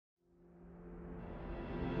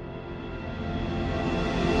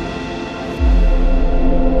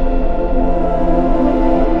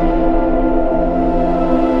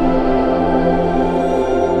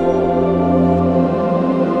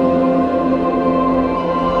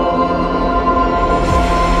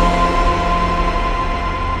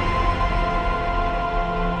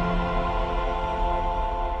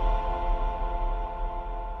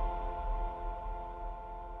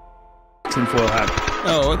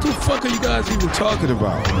What the fuck are you guys even talking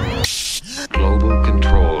about? Global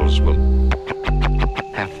controls will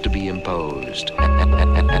have to be imposed,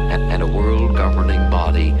 and a world governing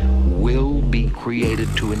body will be created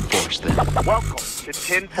to enforce them. Welcome to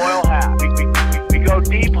Tinfoil Hat. We go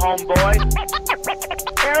deep, homeboy.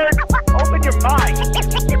 Aaron, open your mind.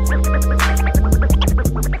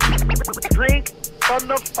 Drink from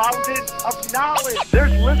the fountain of knowledge.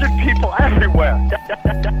 There's lizard people everywhere.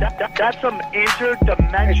 That's some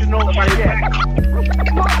interdimensional shit.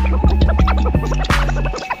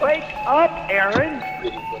 Wake up, Aaron.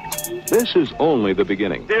 This is only the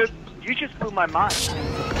beginning. Dude, you just blew my mind.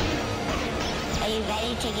 Are you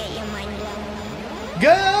ready to get your mind blown?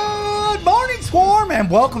 Good morning, Swarm, and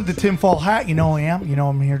welcome to Tinfoil Hat. You know I am. You know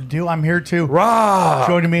what I'm here to do. I'm here to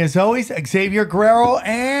joining me as always, Xavier Guerrero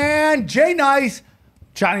and Jay Nice,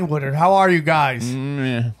 Johnny Woodard. How are you guys?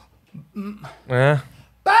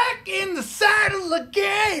 Back in the saddle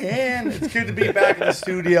again. It's good to be back in the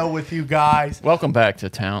studio with you guys. Welcome back to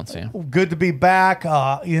town, Sam. Good to be back.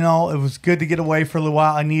 You know, it was good to get away for a little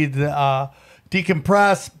while. I needed to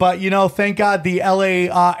decompress, but you know, thank God the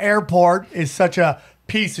LA airport is such a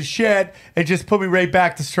piece of shit. It just put me right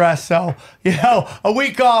back to stress. So, you know, a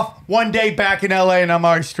week off, 1 day back in LA, and I'm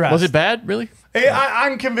already stressed. Was it bad, really?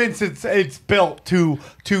 I'm convinced it's built to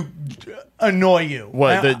annoy you.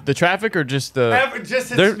 What, the traffic or just the...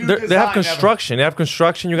 Just its new They design have construction. They have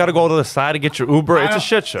construction. You got to go to the side to get your Uber. It's a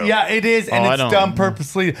shit show. Yeah, it is, and it's done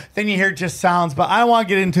purposely. Then you hear just sounds, but I don't want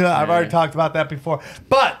to get into it. I've already talked about that before.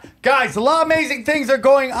 But, guys, a lot of amazing things are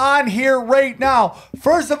going on here right now.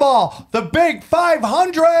 First of all, the big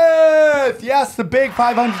 500th! Yes, the big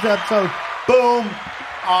 500th episode. Boom.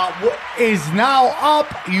 Is now up.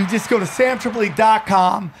 You just go to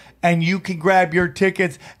samtripoli.com and you can grab your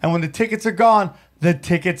tickets. And when the tickets are gone, the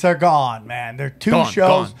tickets are gone, man. They're two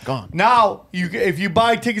shows. Gone. Now, if you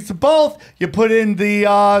buy tickets to both, you put in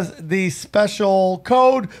the special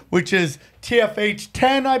code, which is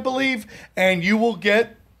TFH10, I believe, and you will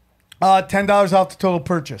get $10 off the total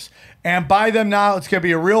purchase. And buy them now. It's going to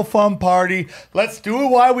be a real fun party. Let's do it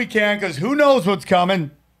while we can, because who knows what's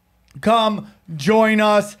coming. Come join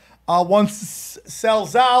us once it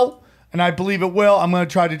sells out, and I believe it will. I'm going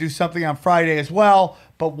to try to do something on Friday as well,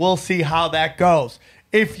 but we'll see how that goes.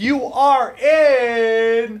 If you are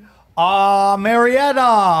in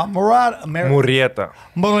Murrieta.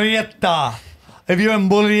 If you're in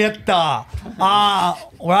Murrieta,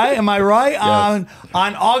 right? Am I right? Yes.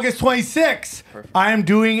 On August 26th, I am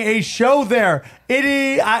doing a show there.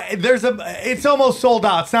 It's almost sold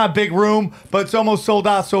out. It's not a big room, but it's almost sold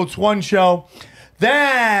out, so it's one show.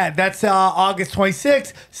 That's August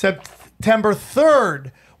 26th. September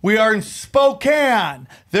 3rd, we are in Spokane.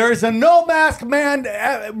 There is a no mask man.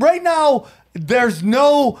 Right now, there's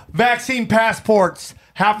no vaccine passports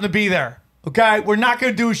happen to be there. Okay? We're not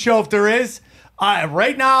going to do a show if there is.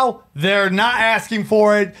 Right now, they're not asking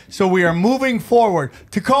for it, so we are moving forward.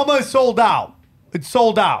 Tacoma is sold out. It's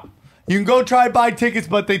sold out. You can go try to buy tickets,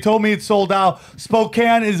 but they told me it's sold out.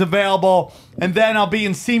 Spokane is available. And then I'll be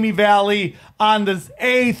in Simi Valley on the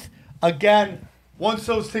 8th. Again, once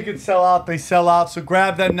those tickets sell out, they sell out. So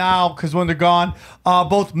grab them now, because when they're gone,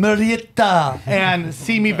 both Murrieta and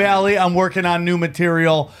Simi Valley, I'm working on new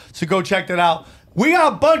material. So go check that out. We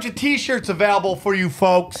got a bunch of t-shirts available for you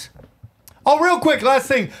folks. Oh, real quick, last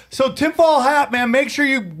thing. So Tinfoil Hat, man, make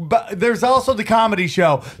sure there's also the comedy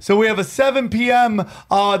show. So we have a 7 p.m. The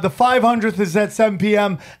 500th is at 7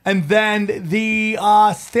 p.m. And then the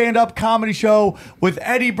stand-up comedy show with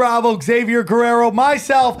Eddie Bravo, Xavier Guerrero,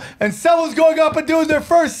 myself, and someone's going up and doing their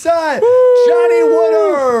first set. Woo! Johnny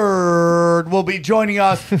Woodard will be joining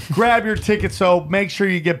us. Grab your tickets, so make sure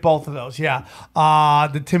you get both of those. Yeah.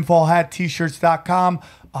 The tinfoilhattshirts.com.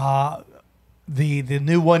 The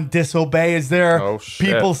new one, Disobey, is there. Oh,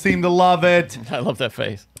 shit. People seem to love it. I love that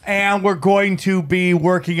face. And we're going to be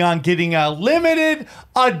working on getting a limited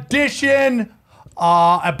edition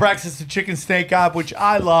at Breakfast the Chicken Steak Up, which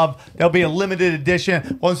I love. There'll be a limited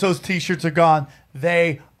edition. Once those t-shirts are gone,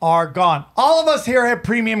 they are gone. All of us here have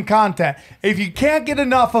premium content. If you can't get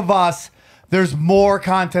enough of us, there's more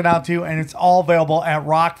content out to you, and it's all available at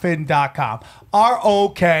rockfin.com.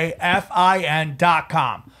 ROKFIN.com.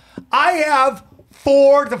 I have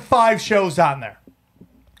 4 to 5 shows on there.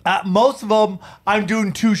 Most of them, I'm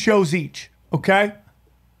doing 2 shows each, okay?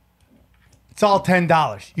 It's all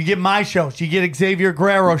 $10. You get my shows. You get Xavier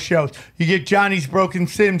Guerrero shows. You get Johnny's Broken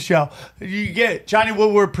Sim show. You get Johnny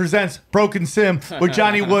Woodward Presents Broken Sim with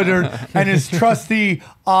Johnny Woodard and his trusty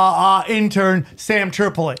intern, Sam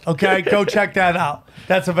Tripoli. Okay, go check that out.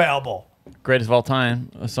 That's available. Greatest of all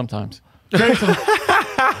time, sometimes. Greatest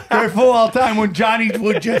Grateful all the time when Johnny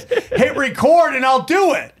would just hit record and I'll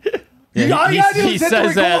do it. All you gotta do he is hit the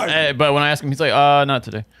says record. that, but when I ask him, he's like, not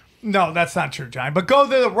today. No, that's not true, Johnny. But go to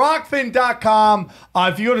the rockfin.com.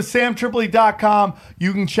 If you go to samtripoli.com,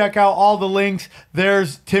 you can check out all the links.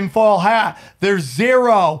 There's Tinfoil Hat. There's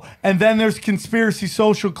Zero. And then there's Conspiracy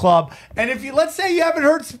Social Club. And if you, let's say you haven't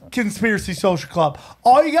heard Conspiracy Social Club,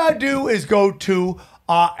 all you got to do is go to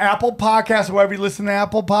Apple Podcasts, wherever you listen to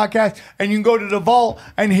Apple Podcasts, and you can go to the vault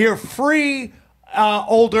and hear free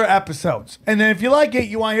older episodes. And then if you like it,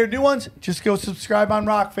 you want to hear new ones, just go subscribe on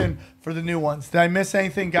Rockfin for the new ones. Did I miss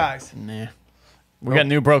anything, guys? Nah. We got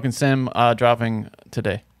new Broken Sim dropping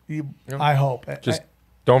today. I hope. Just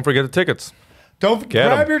don't forget the tickets. Don't Get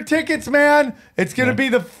grab 'em. your tickets, man. It's going to be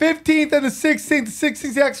the 15th and the 16th. The 16th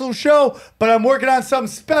is the actual show, but I'm working on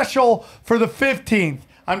something special for the 15th.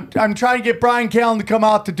 I'm trying to get Brian Callen to come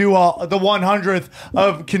out to do the 100th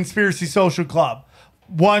of Conspiracy Social Club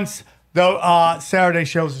once the Saturday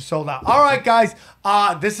shows are sold out. All right, guys.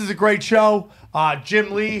 This is a great show.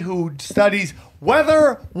 Jim Lee, who studies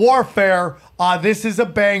weather warfare. This is a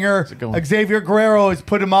banger. Xavier Guerrero has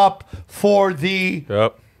put him up for the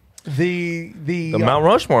Mount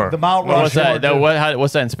Rushmore. The Mount Rushmore. What's that?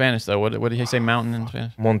 What's that in Spanish though? What did he say? Mountain in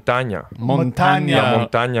Spanish? Montaña. Montaña.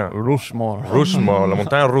 Montaña. Rushmore. Rushmore. La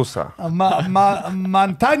montaña rusa.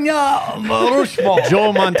 Montaña Rushmore.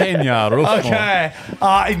 Joe Montaña. Rushmore. Okay.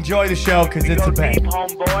 Enjoy the show because it's a Go bang. deep,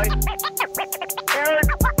 homeboy. Aaron,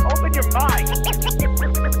 open your mind.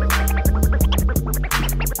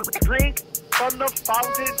 Drink from the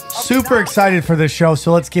fountain. Super excited for this show,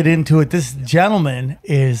 so let's get into it. This gentleman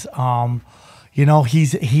is,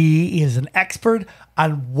 he is an expert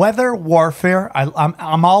on weather warfare.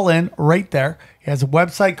 I'm all in right there. He has a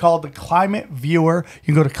website called the ClimateViewer.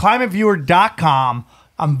 You can go to climateviewer.com.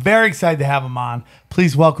 I'm very excited to have him on.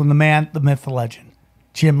 Please welcome the man, the myth, the legend,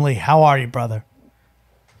 Jim Lee. How are you, brother?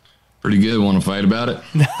 Pretty good. Want to fight about it?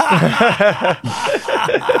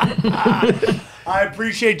 I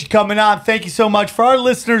appreciate you coming on. Thank you so much. For our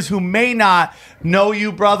listeners who may not know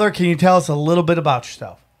you, brother, can you tell us a little bit about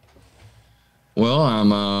yourself? Well,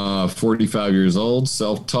 I'm 45 years old,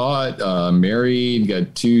 self-taught, married,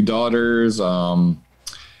 got 2 daughters. I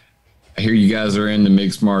hear you guys are into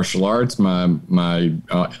mixed martial arts. My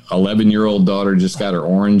 11-year-old daughter just got her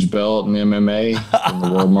orange belt in MMA from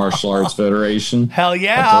the World Martial Arts Federation. Hell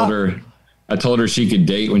yeah. I told her she could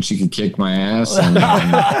date when she could kick my ass. And,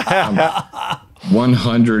 I'm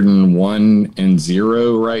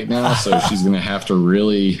 101-0 right now, so she's going to have to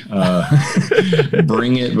really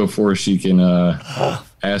bring it before she can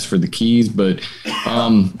ask for the keys. But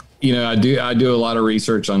I do a lot of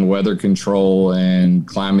research on weather control and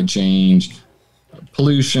climate change,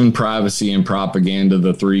 pollution, privacy, and propaganda.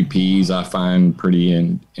 The 3 Ps I find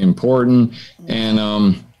pretty important. And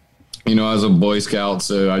I was a Boy Scout,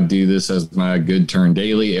 so I do this as my good turn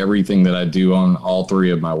daily. Everything that I do on all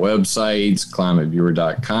 3 of my websites,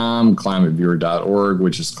 climateviewer.com, climateviewer.org,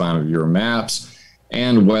 which is ClimateViewer Maps,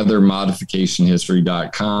 and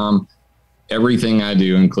weathermodificationhistory.com. Everything I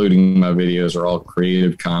do, including my videos, are all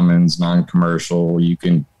Creative Commons, non-commercial. You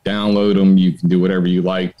can download them. You can do whatever you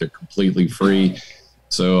like. They're completely free.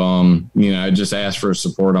 So, I just ask for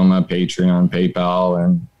support on my Patreon, PayPal,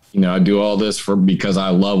 and I do all this because I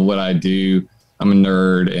love what I do. I'm a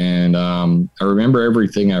nerd, and I remember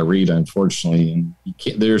everything I read, unfortunately. And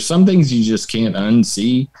there's some things you just can't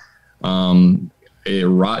unsee. Rotten.com,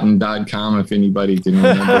 if anybody can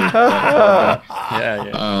remember.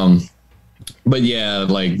 Yeah. But yeah,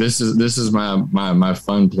 like this is my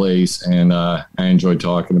fun place, and I enjoy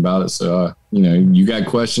talking about it. So you got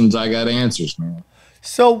questions, I got answers, man.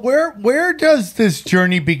 So where does this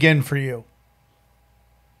journey begin for you?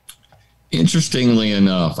 Interestingly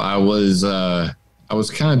enough, I was kind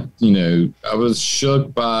of, I was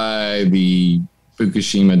shook by the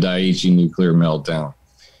Fukushima Daiichi nuclear meltdown.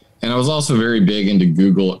 And I was also very big into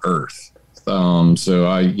Google Earth. So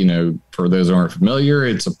I, for those who aren't familiar,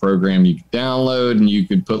 it's a program you can download and you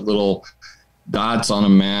could put little dots on a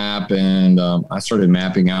map. And I started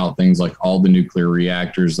mapping out things like all the nuclear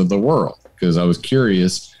reactors of the world because I was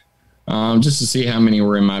curious. Just to see how many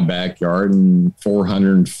were in my backyard. And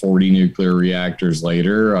 440 nuclear reactors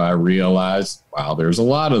later, I realized, wow, there's a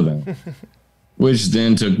lot of them. Which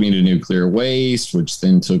then took me to nuclear waste, which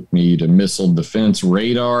then took me to missile defense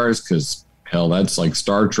radars, because, hell, that's like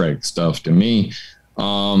Star Trek stuff to me.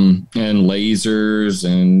 And lasers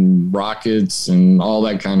and rockets and all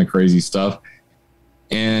that kind of crazy stuff.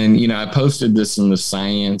 And, you know, I posted this in the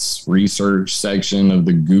science research section of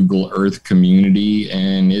the Google Earth community,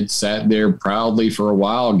 and it sat there proudly for a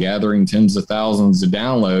while, gathering tens of thousands of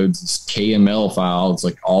downloads. It's KML file. It's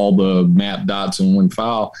like all the map dots in one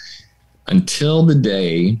file, until the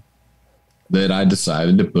day that I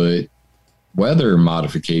decided to put weather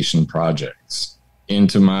modification projects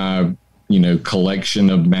into my, you know, collection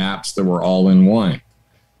of maps that were all in one.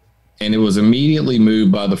 And it was immediately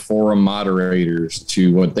moved by the forum moderators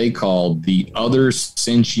to what they called the other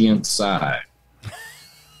sentient side,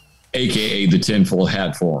 aka the tinfoil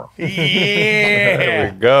hat forum.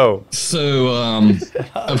 There we go. So,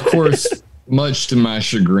 of course, much to my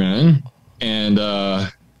chagrin, and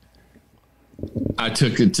I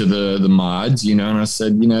took it to the mods, you know, and I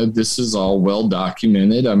said, you know, this is all well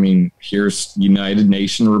documented. I mean, here's United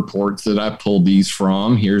Nations reports that I pulled these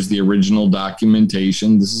from. Here's the original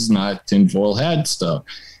documentation. This is not tinfoil hat stuff.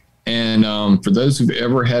 And for those who've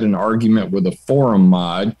ever had an argument with a forum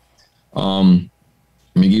mod, let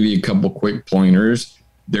me give you a couple quick pointers.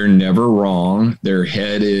 They're never wrong. Their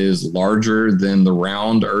head is larger than the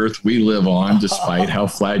round earth we live on, despite how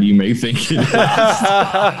flat you may think it is.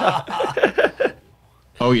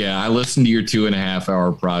 Oh, yeah. I listened to your 2.5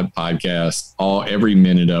 hour podcast, every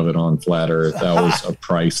minute of it on flat earth. That was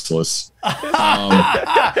priceless.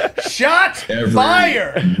 Shot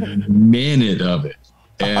fire. Minute of it.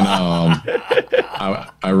 And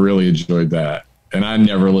I really enjoyed that. And I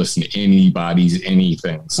never listen to anybody's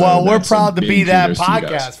anything. So well, we're proud to be that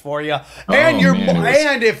podcast for you. And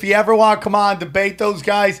and if you ever want to come on and debate those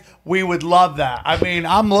guys, we would love that. I mean,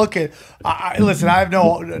 I'm looking. Listen, I have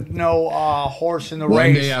no horse in the race.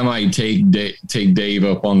 One day I might take Dave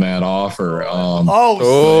up on that offer. I would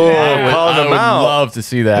love to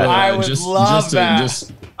see that. I would love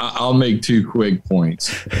that. I'll make 2 quick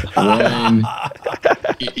points. One,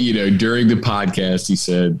 you know, during the podcast, he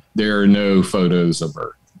said there are no photos of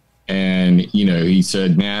Earth. And, you know, he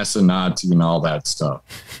said NASA, Nazi, and all that stuff.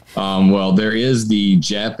 Well, there is the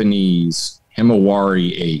Japanese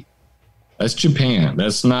Himawari 8. That's Japan.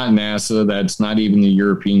 That's not NASA. That's not even the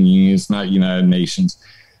European Union. It's not United Nations.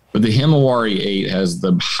 But the Himawari 8 has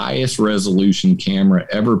the highest resolution camera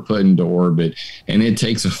ever put into orbit, and it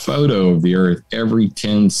takes a photo of the Earth every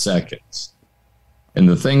 10 seconds. And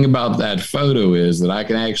the thing about that photo is that I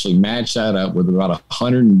can actually match that up with about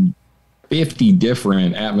 150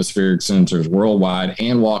 different atmospheric sensors worldwide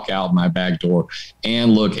and walk out my back door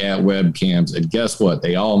and look at webcams. And guess what?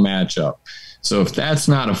 They all match up. So if that's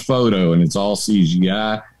not a photo and it's all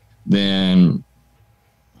CGI, then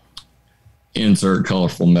insert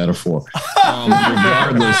colorful metaphor.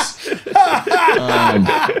 Regardless,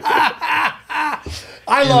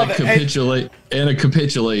 I love it. In a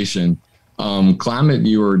capitulation,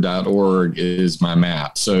 ClimateViewer.org is my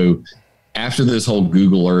map. So after this whole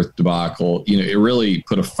Google Earth debacle, you know, it really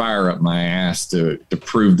put a fire up my ass to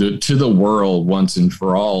prove to the world once and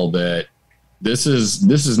for all that this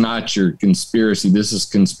is not your conspiracy. This is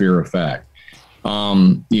conspirafact.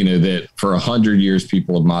 You know, that for 100 years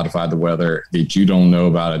people have modified the weather, that you don't know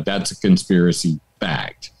about it. That's a conspiracy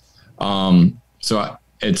fact. So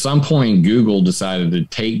at some point, Google decided to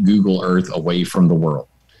take Google Earth away from the world.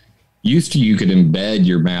 Used to, you could embed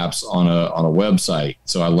your maps on a website.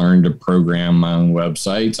 So I learned to program my own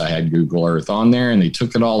websites. I had Google Earth on there, and they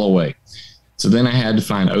took it all away. So then I had to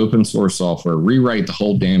find open source software, rewrite the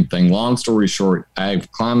whole damn thing. Long story short, I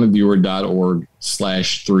have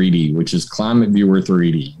climateviewer.org/3D, which is ClimateViewer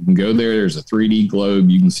 3D. You can go there. There's a 3D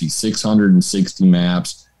globe. You can see 660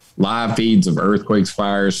 maps, live feeds of earthquakes,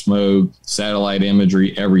 fires, smoke, satellite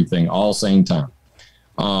imagery, everything, all same time.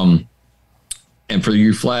 And for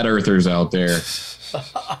you flat earthers out there,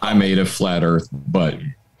 I made a flat earth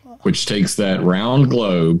button, which takes that round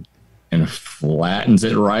globe and flattens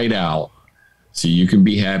it right out, so you can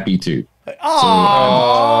be happy too.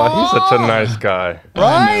 Oh, he's such a nice guy.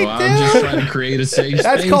 Right, I'm just trying to create a safe space.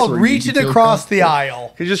 That's called reaching across the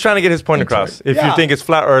aisle. He's just trying to get his point across. Right. If you think it's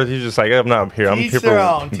flat Earth, he's just like, I'm not here. I'm here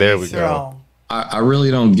for. There we go. I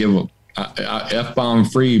really don't give a F-bomb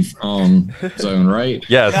free zone, right?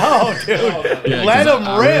 Yes. No, dude. Yeah, let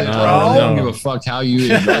him rip, bro. I don't give a fuck how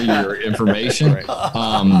you enjoy your information.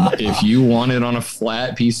 If you want it on a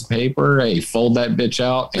flat piece of paper, hey, fold that bitch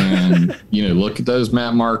out and, you know, look at those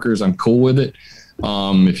map markers. I'm cool with it.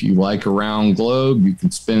 If you like a round globe, you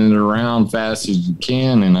can spin it around fast as you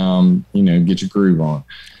can and, you know, get your groove on.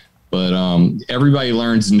 But everybody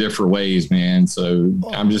learns in different ways, man. So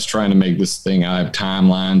I'm just trying to make this thing. I have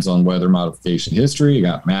timelines on weather modification history. I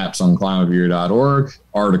got maps on climateviewer.org,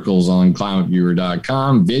 articles on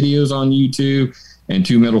climateviewer.com, videos on YouTube, and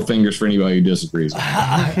 2 middle fingers for anybody who disagrees. I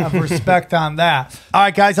have respect on that. All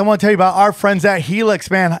right, guys, I want to tell you about our friends at Helix,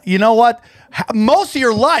 man. You know what? Most of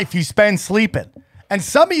your life you spend sleeping. And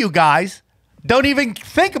some of you guys don't even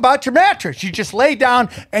think about your mattress. You just lay down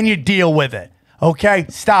and you deal with it. Okay?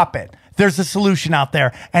 Stop it. There's a solution out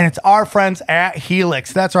there, and it's our friends at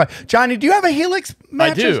Helix. That's right. Johnny, do you have a Helix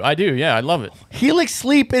mattress? I do. Yeah, I love it. Helix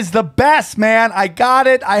Sleep is the best, man. I got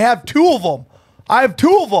it. I have 2 of them.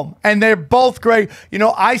 And they're both great. You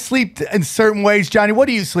know, I sleep in certain ways. Johnny, what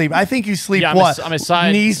do you sleep? I think you sleep I'm a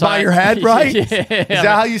side knees by your head, right? Yeah, is that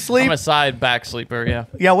how you sleep? I'm a side back sleeper. Yeah.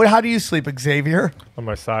 Yeah. How do you sleep, Xavier? On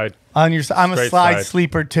my side. I'm a side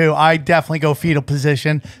sleeper too. I definitely go fetal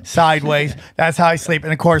position, sideways. That's how I sleep.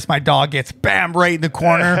 And of course, my dog gets bam right in the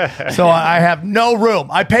corner. So I have no room.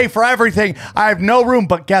 I pay for everything. I have no room.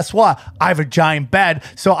 But guess what? I have a giant bed,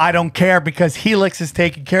 so I don't care because Helix is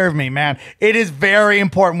taking care of me, man. It is very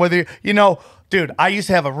important whether you know. Dude, I used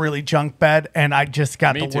to have a really junk bed, and I just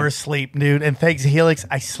got the worst sleep, dude. And thanks to Helix,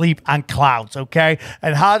 I sleep on clouds, okay?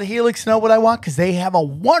 And how did Helix know what I want? Because they have a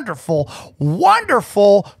wonderful,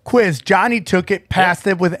 wonderful quiz. Johnny took it, passed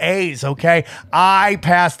it with A's, okay? I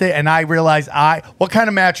passed it, and I realized what kind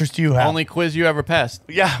of mattress do you have? Only quiz you ever passed.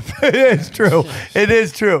 Yeah, it is true. It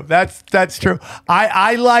is true. That's true.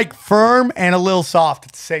 I like firm and a little soft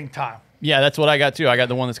at the same time. Yeah, that's what I got too. I got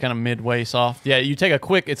the one that's kind of midway soft. Yeah, you take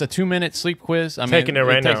it's a 2-minute sleep quiz. I mean, taking it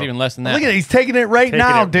right now. It takes even less than that. Look at it. He's taking it right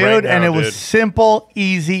now, dude. And it was simple,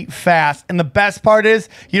 easy, fast. And the best part is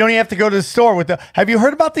you don't even have to go to the store with have you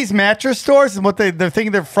heard about these mattress stores and what they're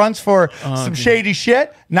thinking they're fronts for some shady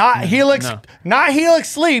shit? Not Helix, not Helix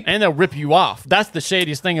Sleep. And they'll rip you off. That's the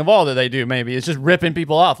shadiest thing of all that they do, maybe. It's just ripping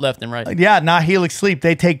people off left and right. Yeah, not Helix Sleep.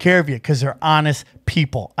 They take care of you because they're honest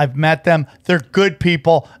people. I've met them. They're good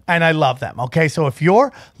people, and I love them. Okay, so if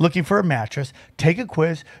you're looking for a mattress, take a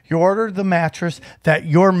quiz. You order the mattress that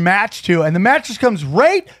you're matched to, and the mattress comes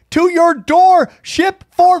right to your door, shipped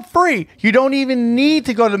for free. You don't even need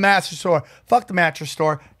to go to the mattress store. Fuck the mattress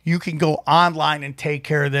store. You can go online and take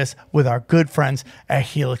care of this with our good friends at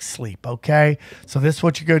Helix Sleep, okay? So this is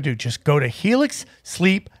what you're going to do. Just go to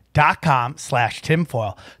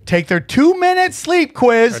helixsleep.com/tinfoil. Take their 2-minute sleep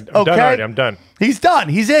quiz, okay? I'm done. He's done.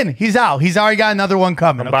 He's in. He's out. He's already got another one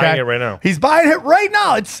coming, I'm buying it right now. He's buying it right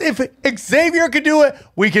now. If Xavier could do it,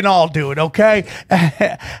 we can all do it, okay?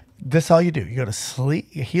 This all you do. You go to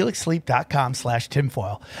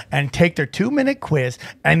helixsleep.com/tinfoil and take their 2-minute quiz,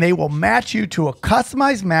 and they will match you to a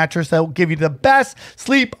customized mattress that will give you the best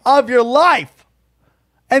sleep of your life.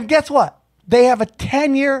 And guess what? They have a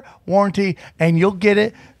 10-year warranty, and you'll get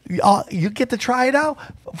it. You get to try it out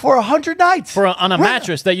for 100 nights. On a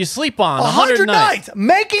mattress that you sleep on. 100 nights.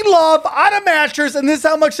 Making love on a mattress, and this is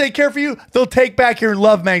how much they care for you. They'll take back your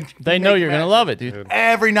love, man. They know you're going to love it, dude.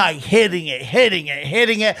 Every night, hitting it.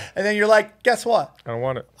 And then you're like, guess what? I don't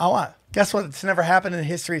want it. I want it. Guess what? It's never happened in the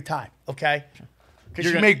history of time, okay?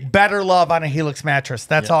 Because you make better love on a Helix mattress.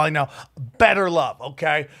 That's all I know. Better love,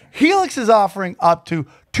 okay? Helix is offering up to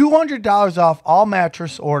 $200 off all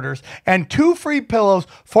mattress orders and 2 free pillows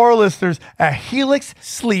for our listeners at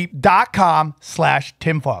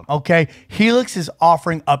helixsleep.com/tinfoil. Okay? Helix is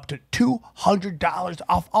offering up to $200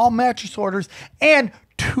 off all mattress orders and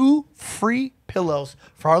 2 free pillows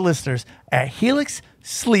for our listeners at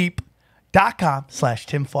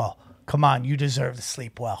helixsleep.com/tinfoil. Come on, you deserve to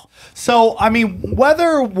sleep well. So, I mean,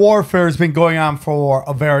 weather warfare has been going on for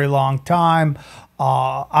a very long time.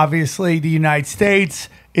 Obviously, the United States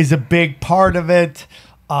is a big part of it.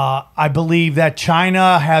 I believe that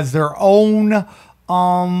China has their own,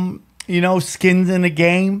 skins in the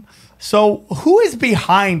game. So, who is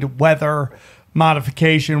behind weather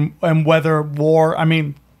modification and weather war? I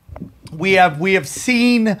mean, we have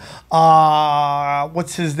seen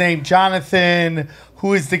what's his name, Jonathan.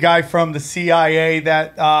 Who is the guy from the CIA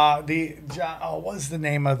that what's the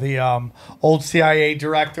name of the old CIA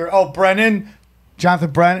director? Oh, Brennan, John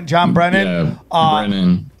Brennan. Yeah,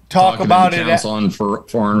 Brennan. Talk about it. Council on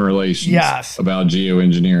Foreign Relations. Yes. About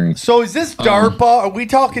geoengineering. So is this DARPA? Are we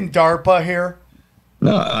talking DARPA here?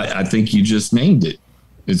 No, I think you just named it.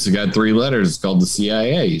 It's got 3 letters. It's called the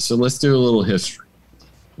CIA. So let's do a little history.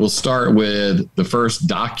 We'll start with the first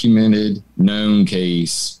documented known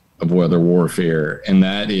case of weather warfare, and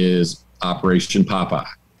that is Operation Popeye.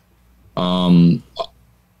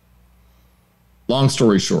 Long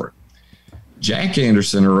story short, Jack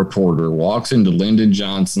Anderson, a reporter, walks into Lyndon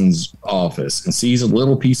Johnson's office and sees a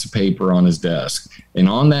little piece of paper on his desk. And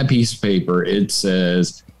on that piece of paper, it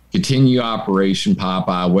says, "Continue Operation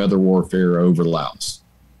Popeye, weather warfare over Laos."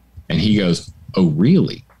 And he goes, "Oh,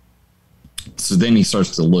 really?" So then he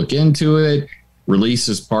starts to look into it. released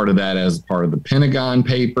as part of that as part of the Pentagon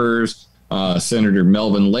Papers. Senator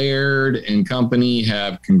Melvin Laird and company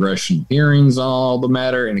have congressional hearings on all the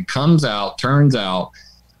matter, and it turns out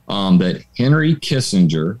that Henry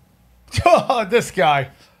Kissinger. Oh, this guy.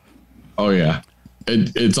 Oh, yeah.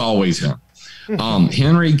 It's always him.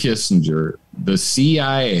 Henry Kissinger, the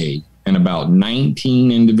CIA, and about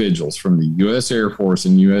 19 individuals from the U.S. Air Force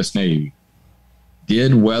and U.S. Navy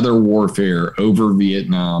did weather warfare over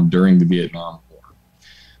Vietnam during the Vietnam War.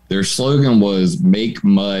 Their slogan was "Make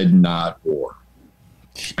mud, not war."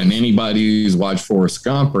 And anybody who's watched Forrest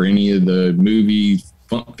Gump or any of the movie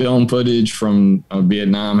film footage from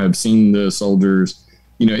Vietnam have seen the soldiers,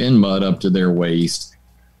 in mud up to their waist.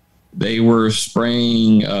 They were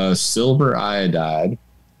spraying silver iodide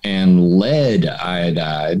and lead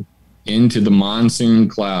iodide into the monsoon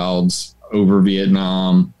clouds over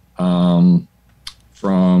Vietnam.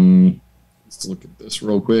 Let's look at this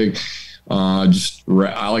real quick. I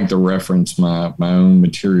like to reference my own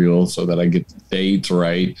material so that I get the dates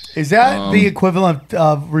right. Is that the equivalent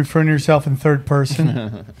of referring to yourself in third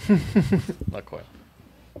person? Not quite.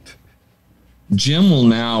 Jim will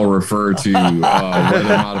now refer to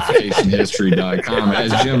weathermodificationhistory.com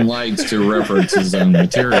as Jim likes to reference his own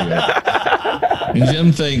material. And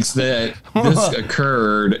Jim thinks that this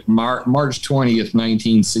occurred March 20th,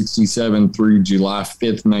 1967 through July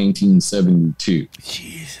 5th, 1972.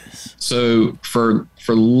 Jesus. So for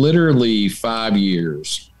literally 5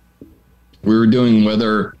 years, we were doing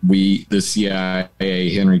the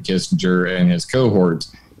CIA, Henry Kissinger and his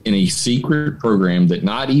cohorts, in a secret program that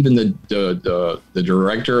not even the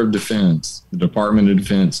director of defense, the Department of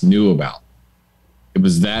Defense, knew about. It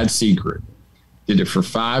was that secret. Did it for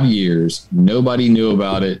 5 years. Nobody knew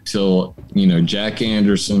about it till, Jack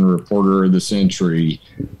Anderson, reporter of the century,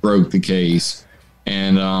 broke the case.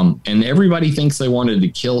 And everybody thinks they wanted to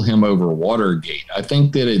kill him over Watergate. I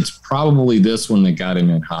think that it's probably this one that got him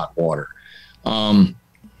in hot water.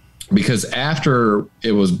 Because after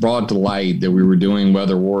it was brought to light that we were doing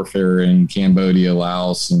weather warfare in Cambodia,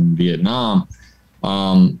 Laos, and Vietnam,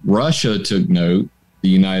 Russia took note. The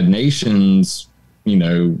United Nations,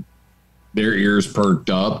 their ears perked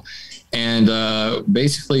up. And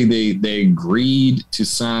basically they agreed to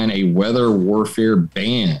sign a weather warfare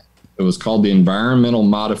ban. It was called the Environmental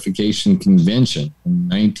Modification Convention in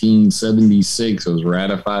 1976. It was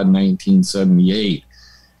ratified in 1978.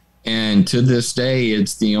 And to this day,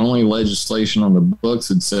 it's the only legislation on the books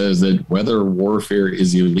that says that weather warfare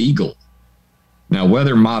is illegal. Now,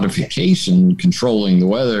 weather modification, controlling the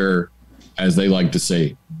weather, as they like to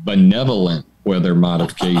say, benevolent weather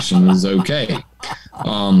modification is okay.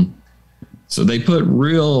 So they put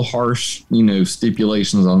real harsh,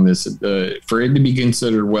 stipulations on this. For it to be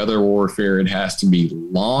considered weather warfare, it has to be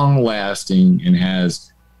long lasting and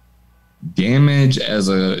has damage as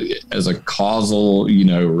a causal,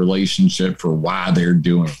 relationship for why they're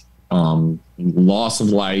doing it. Loss of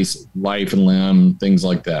life and limb, things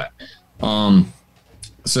like that.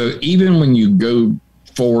 So even when you go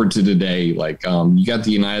forward to today, like you got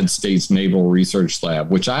the United States Naval Research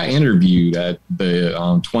Lab, which I interviewed at the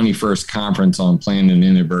 21st Conference on Planned and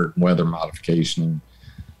Inadvertent Weather Modification in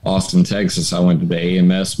Austin, Texas. I went to the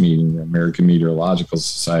AMS meeting, the American Meteorological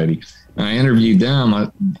Society. And I interviewed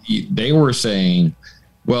them. They were saying,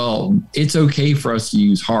 well, it's okay for us to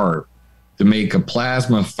use HAARP to make a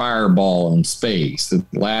plasma fireball in space that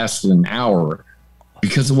lasted an hour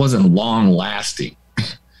because it wasn't long lasting.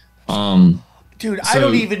 Dude, I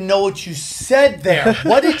don't even know what you said there.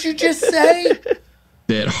 What did you just say?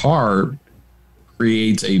 That HAARP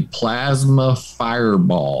creates a plasma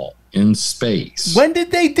fireball in space. When did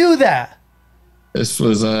they do that? This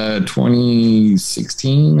was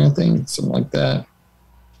 2016, I think, something like that.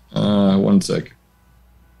 1 second.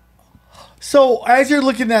 So as you're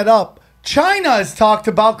looking that up, China has talked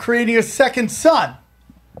about creating a second sun.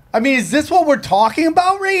 I mean, is this what we're talking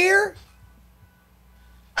about right here?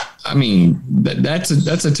 I mean, that's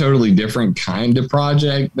a totally different kind of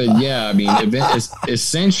project. But yeah, I mean,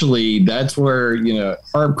 essentially, that's where,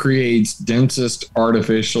 HAARP creates densest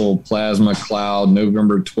artificial plasma cloud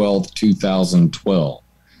November 12th, 2012.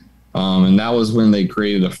 And that was when they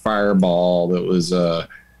created a fireball that was, that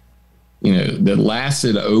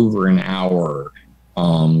lasted over an hour.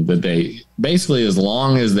 That they basically, as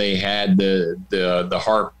long as they had the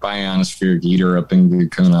HAARP ionospheric heater up in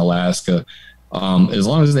Gacona, Alaska, as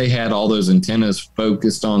long as they had all those antennas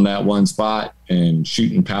focused on that one spot and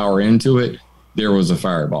shooting power into it, there was a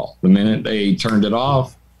fireball. The minute they turned it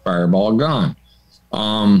off, fireball gone.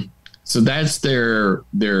 So that's their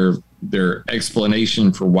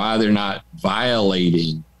explanation for why they're not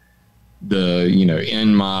violating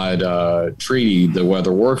NMOD treaty, the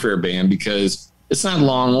weather warfare ban, because it's not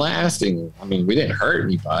long lasting. I mean, we didn't hurt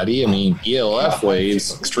anybody. I mean, ELF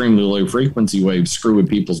waves, extremely low frequency waves, screw with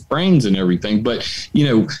people's brains and everything. But,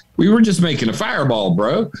 we were just making a fireball,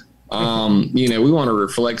 bro. We want to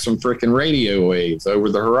reflect some freaking radio waves over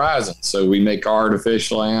the horizon. So we make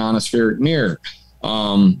artificial ionospheric mirror.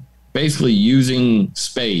 Basically using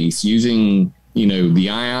space, using, the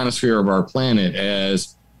ionosphere of our planet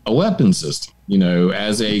as a weapon system,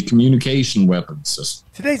 as a communication weapon system.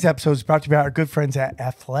 Today's episode is brought to you by our good friends at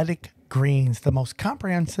Athletic Greens, the most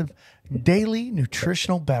comprehensive daily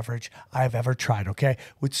nutritional beverage I've ever tried, okay?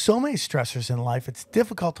 With so many stressors in life, it's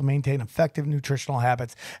difficult to maintain effective nutritional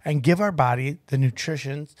habits and give our body the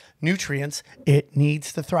nutrients it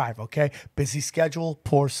needs to thrive, okay? Busy schedule,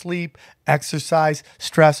 poor sleep, exercise,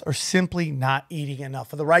 stress, or simply not eating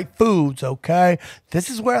enough of the right foods, okay? This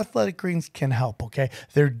is where Athletic Greens can help, okay?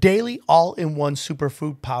 Their daily all-in-one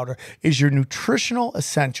superfood powder is your nutritional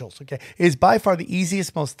essentials, okay? It is by far the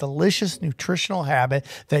easiest, most delicious nutritional habit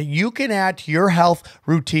that you can add to your health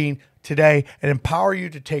routine today and empower you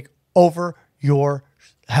to take over your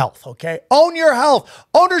health, okay? Own your health.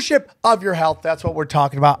 Ownership of your health. That's what we're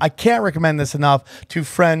talking about. I can't recommend this enough to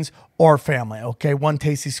friends or family, okay? One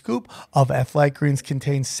tasty scoop of Athletic Greens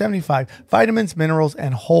contains 75 vitamins, minerals,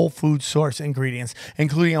 and whole food source ingredients,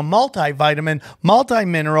 including a multivitamin,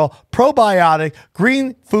 multi-mineral, probiotic,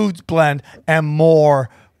 green foods blend, and more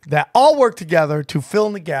that all work together to fill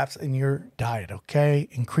in the gaps in your diet, okay?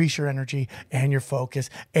 Increase your energy and your focus,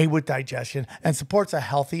 aid with digestion, and supports a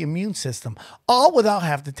healthy immune system, all without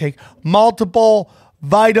having to take multiple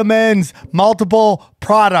vitamins, multiple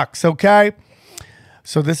products, okay?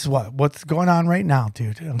 So this is what's going on right now,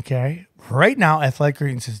 dude, okay? Right now, Athletic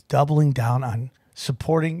Greens is doubling down on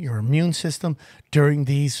supporting your immune system during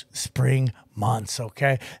these spring months,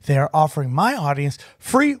 okay? They are offering my audience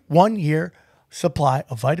free 1-year supply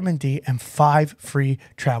of vitamin D and 5 free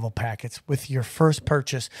travel packets with your first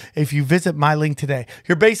purchase if you visit my link today.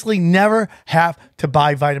 You're basically never have to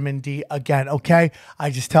buy vitamin D again, okay? I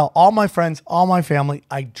just tell all my friends, all my family,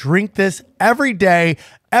 I drink this every day,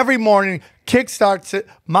 every morning, kickstarts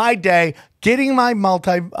my day, getting my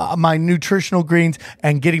my nutritional greens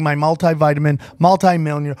and getting my multivitamin,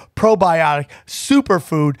 multi-mineral, probiotic,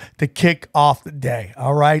 superfood to kick off the day,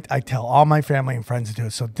 all right? I tell all my family and friends to do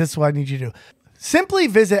it, so this is what I need you to do. Simply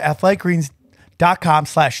visit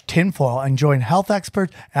athleticgreens.com/tinfoil and join health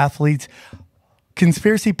experts, athletes,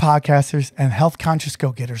 conspiracy podcasters, and health conscious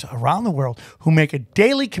go-getters around the world who make a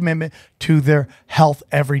daily commitment to their health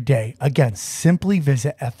every day. Again, simply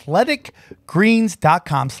visit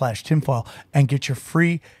athleticgreens.com/tinfoil and get your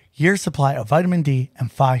free year supply of vitamin D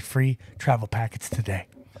and 5 free travel packets today.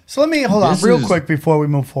 So let me hold on real quick before we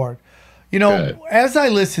move forward. As I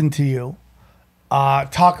listen to you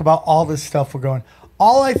talk about all this stuff we're going,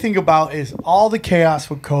 all I think about is all the chaos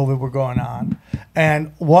with COVID we're going on.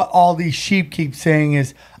 And what all these sheep keep saying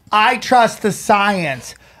is, I trust the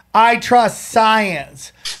science. I trust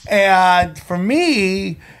science. And for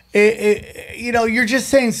me, you're just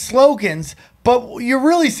saying slogans, but you're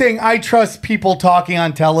really saying, I trust people talking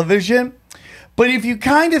on television. But if you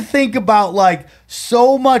kind of think about like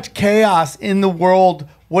so much chaos in the world,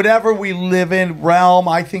 whatever we live in realm,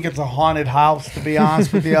 I think it's a haunted house, to be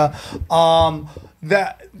honest with you.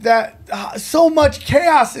 That so much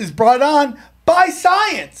chaos is brought on by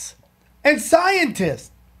science and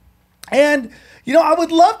scientists. And, I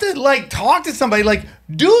would love to talk to somebody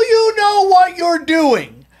do you know what you're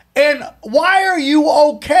doing? And why are you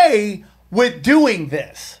okay with doing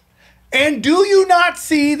this? And do you not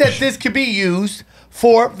see that this could be used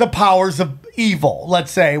for the powers of evil,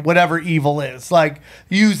 let's say, whatever evil is,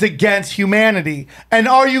 used against humanity? And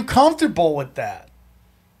are you comfortable with that?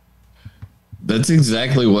 That's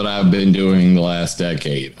exactly what I've been doing the last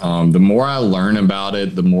decade. The more I learn about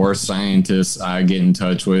it, the more scientists I get in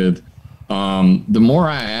touch with, the more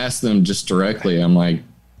I ask them just directly, I'm like,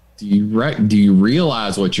 do you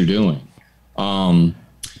realize what you're doing?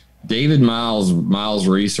 David Miles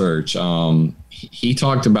Research, he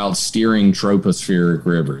talked about steering tropospheric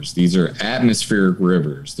rivers. These are atmospheric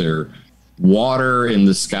rivers. They're water in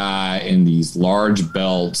the sky in these large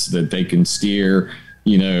belts that they can steer,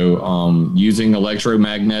 using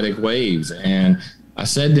electromagnetic waves. And I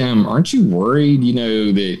said to him, aren't you worried,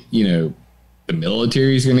 that, the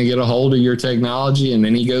military is going to get a hold of your technology? And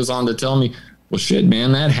then he goes on to tell me, well, shit,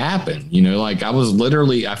 man, that happened.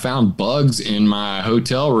 I found bugs in my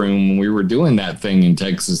hotel room when we were doing that thing in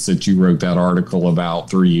Texas that you wrote that article about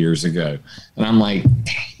 3 years ago. And I'm like,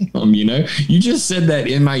 damn, you just said that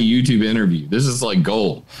in my YouTube interview. This is like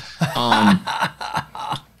gold.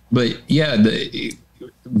 but yeah,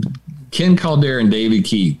 Ken Caldeira and David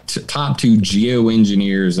Keith, top two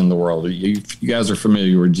geoengineers in the world. You guys are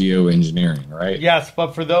familiar with geoengineering, right? Yes,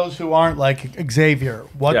 but for those who aren't, like Xavier,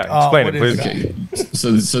 explain it, please. Okay.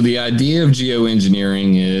 So the idea of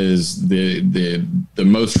geoengineering is the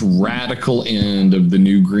most radical end of the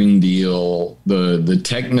new Green Deal. The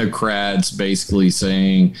technocrats basically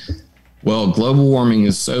saying, well, global warming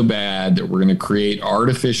is so bad that we're going to create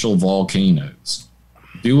artificial volcanoes.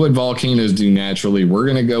 Do what volcanoes do naturally. We're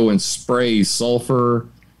going to go and spray sulfur,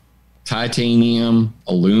 titanium,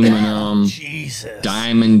 aluminum,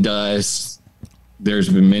 diamond dust. There's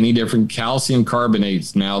been many different calcium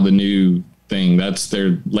carbonates. Now the new thing, that's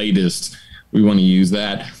their latest. We want to use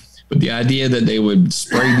that. But the idea that they would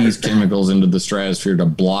spray these chemicals into the stratosphere to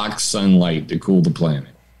block sunlight to cool the planet.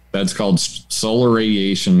 That's called solar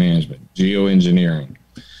radiation management, geoengineering.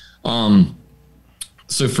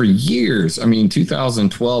 So for years,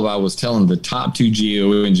 2012, I was telling the top two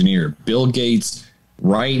geoengineer, Bill Gates,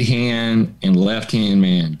 right hand and left hand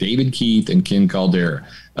man, David Keith and Ken Caldeira.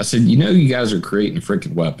 I said, you guys are creating a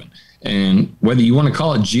freaking weapon. And whether you want to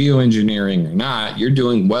call it geoengineering or not, you're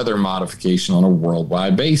doing weather modification on a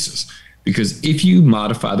worldwide basis. Because if you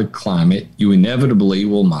modify the climate, you inevitably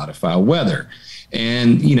will modify weather.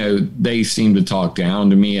 And, they seem to talk down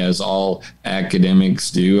to me, as all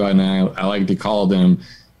academics do. And I like to call them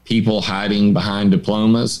people hiding behind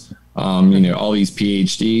diplomas, all these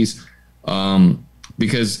PhDs.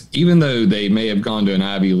 Because even though they may have gone to an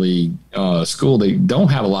Ivy League school, they don't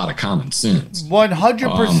have a lot of common sense.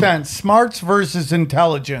 100% smarts versus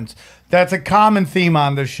intelligence. That's a common theme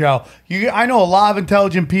on this show. I know a lot of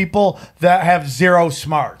intelligent people that have zero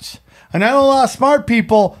smarts. And I know a lot of smart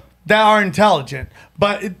people that are intelligent,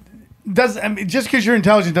 but it doesn't. Just because you're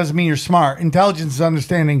intelligent doesn't mean you're smart. Intelligence is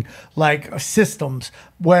understanding like systems,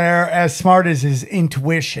 whereas smart is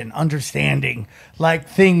intuition, understanding like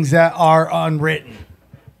things that are unwritten.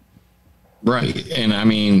 Right, and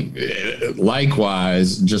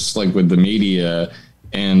likewise, just like with the media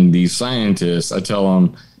and these scientists, I tell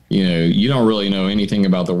them, you don't really know anything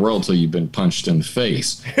about the world till you've been punched in the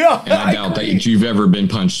face, and I doubt that you've ever been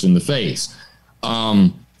punched in the face.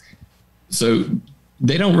 So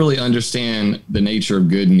they don't really understand the nature of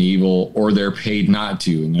good and evil, or they're paid not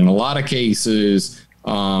to. And in a lot of cases,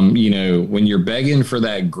 when you're begging for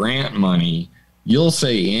that grant money, you'll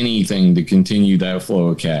say anything to continue that flow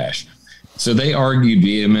of cash. So they argued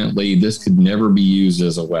vehemently this could never be used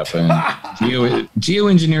as a weapon.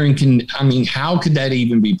 Geoengineering how could that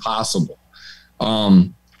even be possible?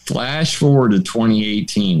 Flash forward to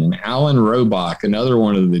 2018, and Alan Robach, another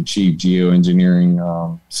one of the chief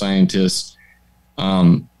geoengineering scientists,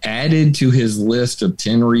 added to his list of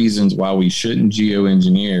 10 reasons why we shouldn't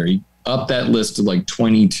geoengineer. He upped that list to like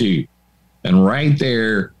 22. And right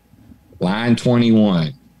there, line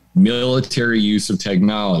 21, military use of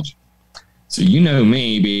technology. So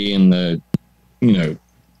me being the,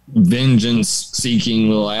 vengeance-seeking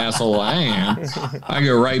little asshole I am, I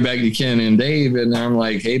go right back to Ken and Dave, and I'm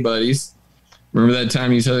like, hey, buddies, remember that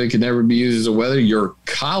time you said it could never be used as a weather? Your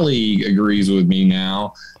colleague agrees with me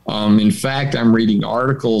now. In fact, I'm reading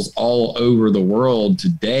articles all over the world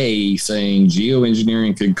today saying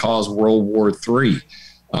geoengineering could cause World War III.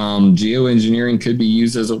 Geoengineering could be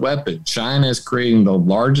used as a weapon. China is creating the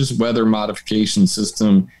largest weather modification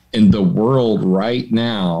system in the world right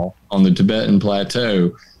now on the Tibetan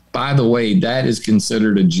Plateau. By the way, that is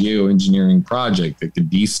considered a geoengineering project that could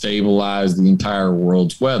destabilize the entire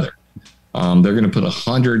world's weather. They're going to put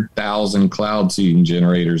 100,000 cloud seeding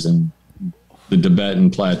generators in the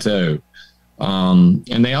Tibetan Plateau.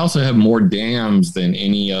 And they also have more dams than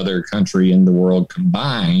any other country in the world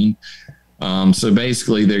combined. So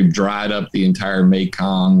basically, they've dried up the entire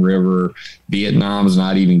Mekong River. Vietnam's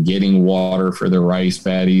not even getting water for their rice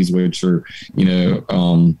paddies, which are,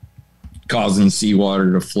 causing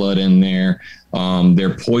seawater to flood in there.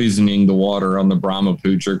 They're poisoning the water on the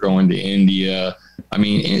Brahmaputra going to India.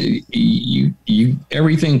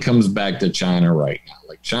 Everything comes back to China right now.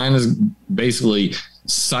 Like China's basically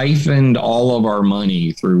siphoned all of our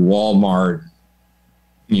money through Walmart,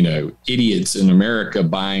 idiots in America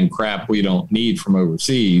buying crap we don't need from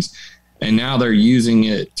overseas. And now they're using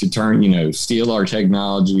it to turn, steal our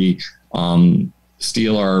technology,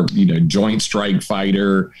 steal our, joint strike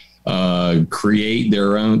fighter, create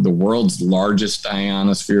the world's largest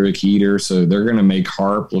ionospheric heater. So they're going to make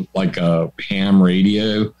HARP look like a ham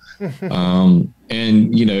radio. And,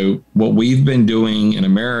 what we've been doing in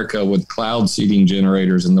America with cloud seeding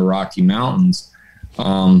generators in the Rocky Mountains,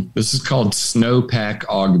 this is called snowpack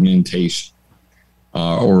augmentation.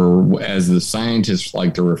 or as the scientists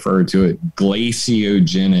like to refer to it,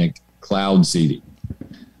 glaciogenic cloud seeding.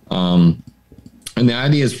 And the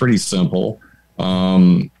idea is pretty simple.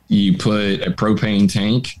 You put a propane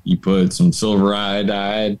tank, you put some silver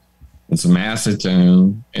iodide and some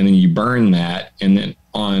acetone, and then you burn that. And then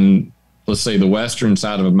on, let's say, the western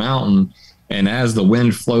side of a mountain, and as the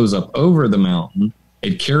wind flows up over the mountain,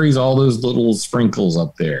 it carries all those little sprinkles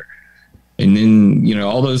up there. And then, you know,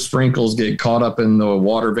 all those sprinkles get caught up in the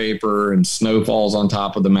water vapor and snow falls on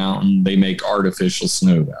top of the mountain. They make artificial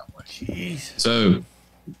snow that way. Jeez. So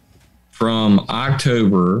from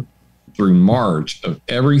October through March of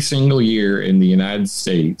every single year in the United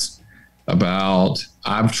States,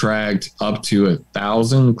 I've tracked up to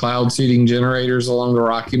 1,000 cloud seeding generators along the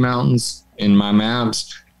Rocky Mountains in my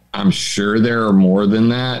maps. I'm sure there are more than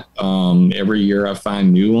that. Every year I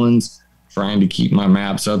find new ones, trying to keep my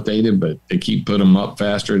maps updated, but they keep putting them up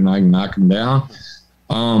faster than I can knock them down.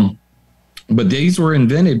 But these were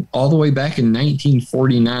invented all the way back in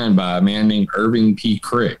 1949 by a man named Irving P.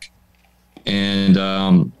 Crick. And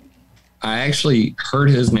I actually heard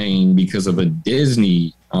his name because of a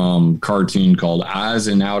Disney cartoon called Eyes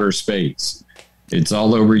in Outer Space. It's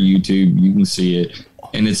all over YouTube. You can see it.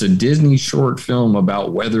 And it's a Disney short film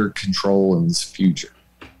about weather control in the future.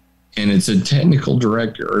 And it's a technical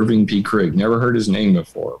director, Irving P. Crick. Never heard his name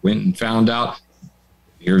before. Went and found out,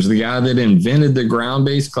 here's the guy that invented the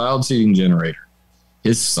ground-based cloud seeding generator.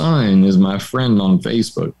 His son is my friend on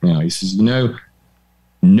Facebook now. He says, you know,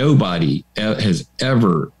 nobody has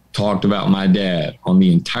ever talked about my dad on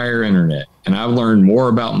the entire internet. And I've learned more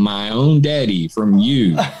about my own daddy from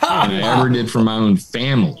you than I ever did from my own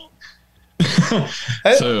family.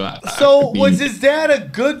 So was his dad a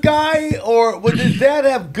good guy, or would his dad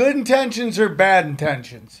have good intentions or bad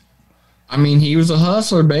intentions? I mean, he was a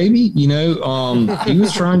hustler, baby. You know, he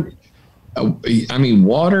was trying. I mean,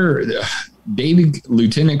 water.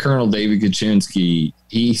 Lieutenant Colonel David Kaczynski,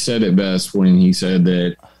 he said it best when he said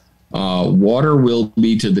that water will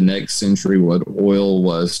be to the next century what oil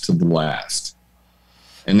was to the last,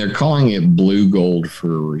 and they're calling it blue gold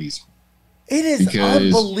for a reason. It is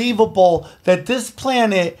unbelievable that this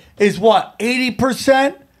planet is what,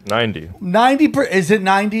 80%? 90. 90%? Is it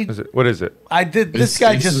 90? What is it? This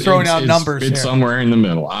guy just throwing out numbers It's here. somewhere in the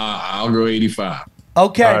middle. I'll go 85.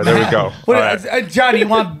 Okay. All right, there we go. Johnny, you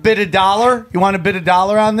want to bid $1? You want to bid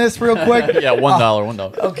 $1 on this real quick? Yeah,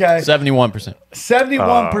 $1. Okay. 71%.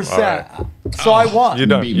 71%. So I won. You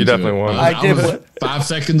definitely won. I did. Was 5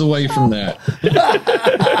 seconds away from that.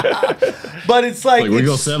 But it's like we're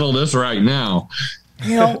going to settle this right now.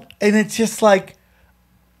 You know, and it's just like.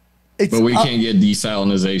 But we can't get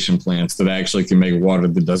desalinization plants that actually can make water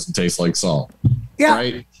that doesn't taste like salt. Yeah.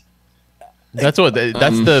 Right? That's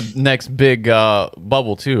the next big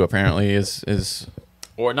bubble too. Apparently, is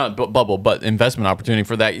or not bubble, but investment opportunity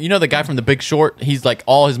for that. You know, the guy from The Big Short. He's like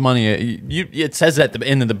all his money. It says at the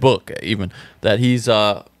end of the book even that he's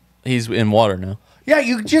in water now. Yeah,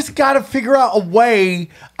 you just got to figure out a way,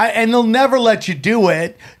 and they'll never let you do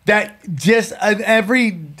it. That just a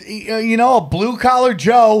blue collar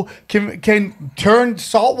Joe can turn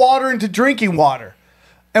salt water into drinking water,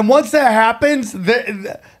 and once that happens,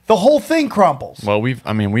 the whole thing crumbles. Well, we've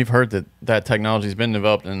heard that technology's been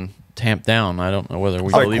developed and tamped down. I don't know whether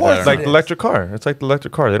we believe that. It's like the electric car. It's like the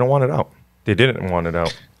electric car. They don't want it out. They didn't want it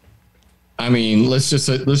out. I mean, let's just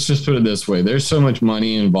put it this way. There's so much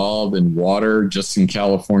money involved in water just in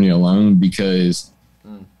California alone, because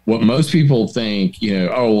what most people think,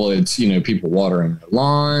 it's, people watering their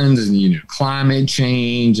lawns and, climate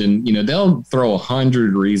change. And, they'll throw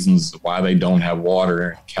 100 reasons why they don't have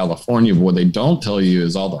water in California. But what they don't tell you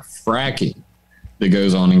is all the fracking that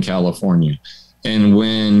goes on in California. And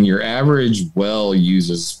when your average well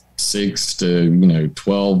uses 6 to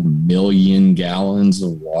 12 million gallons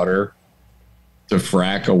of water to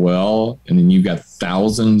frack a well, and then you've got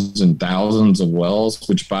thousands and thousands of wells,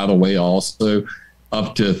 which, by the way, also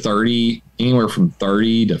up to anywhere from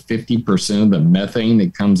 30 to 50% of the methane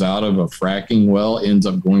that comes out of a fracking well ends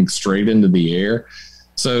up going straight into the air.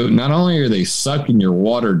 So not only are they sucking your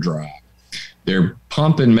water dry, they're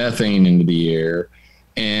pumping methane into the air,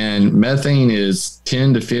 and methane is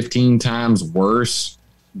 10 to 15 times worse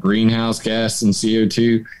greenhouse gas than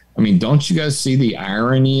CO2. I mean, don't you guys see the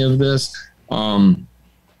irony of this?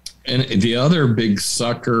 And the other big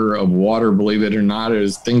sucker of water, believe it or not,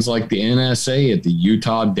 is things like the NSA at the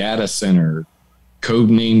Utah Data Center,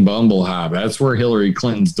 codenamed Bumblehive. That's where Hillary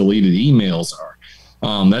Clinton's deleted emails are.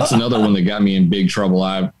 That's another one that got me in big trouble.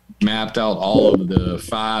 I mapped out all of the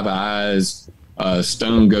Five Eyes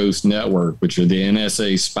Stone Ghost Network, which are the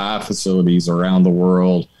NSA spy facilities around the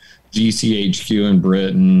world. GCHQ in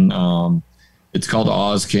Britain. It's called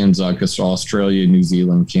AusKenzuck, Australia, New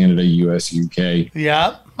Zealand, Canada, US, UK.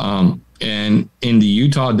 Yeah. And in the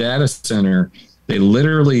Utah data center, they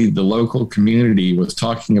literally, the local community was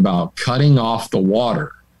talking about cutting off the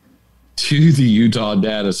water to the Utah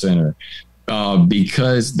data center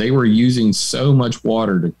because they were using so much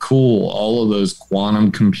water to cool all of those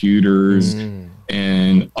quantum computers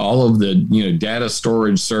and all of the, data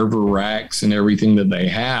storage server racks and everything that they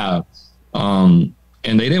have. And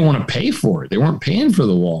they didn't want to pay for it. They weren't paying for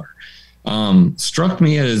the water. Struck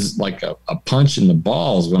me as like a punch in the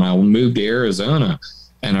balls when I moved to Arizona.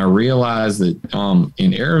 And I realized that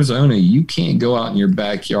in Arizona, you can't go out in your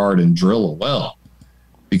backyard and drill a well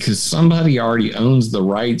because somebody already owns the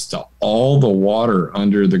rights to all the water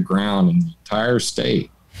under the ground in the entire state.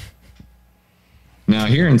 Now,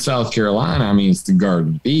 here in South Carolina, I mean, it's the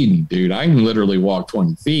Garden of Eden, dude. I can literally walk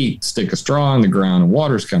 20 feet, stick a straw in the ground, and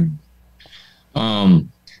water's coming. For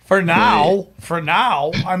now,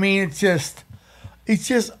 I mean, it's just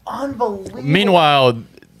unbelievable. Meanwhile,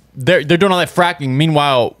 they're doing all that fracking.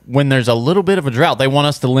 Meanwhile, when there's a little bit of a drought, they want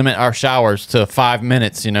us to limit our showers to 5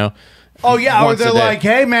 minutes, Oh, yeah, or they're like,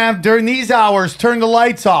 hey, man, during these hours, turn the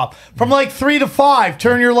lights off. From like 3 to 5,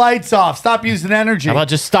 turn your lights off. Stop using energy. How about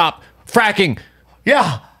just stop fracking?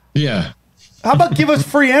 Yeah. Yeah. How about give us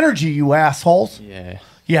free energy, you assholes? Yeah.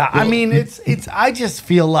 Yeah, I mean, I just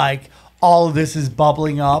feel like all of this is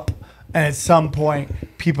bubbling up, and at some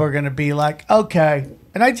point, people are going to be like, okay.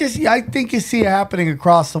 And I think you see it happening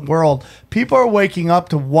across the world. People are waking up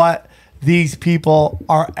to what these people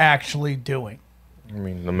are actually doing. I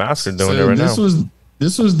mean, the masks are doing it right now.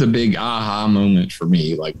 This was the big aha moment for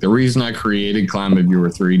me. Like, the reason I created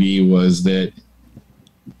ClimateViewer 3D was that,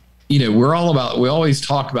 we always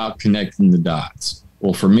talk about connecting the dots.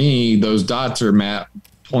 Well, for me, those dots are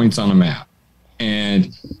points on a map.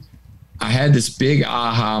 And I had this big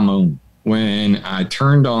aha moment when I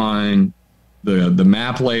turned on the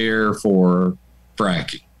map layer for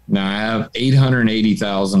fracking. Now I have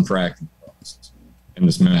 880,000 fracking wells in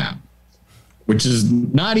this map, which is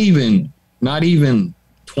not even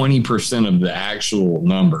 20% of the actual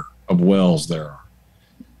number of wells there are.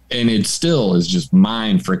 And it still is just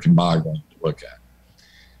mind freaking boggling to look at.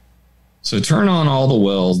 So turn on all the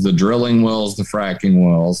wells, the drilling wells, the fracking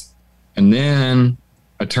wells, and then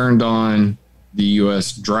I turned on the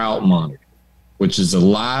U.S. Drought Monitor, which is a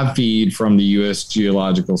live feed from the U.S.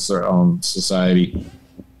 Geological Society.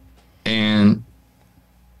 And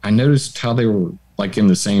I noticed how they were like in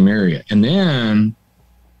the same area. And then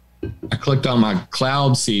I clicked on my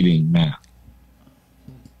cloud seeding map.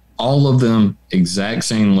 All of them exact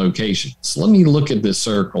same location. So let me look at this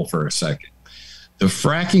circle for a second. The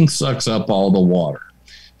fracking sucks up all the water.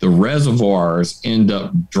 The reservoirs end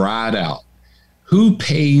up dried out. Who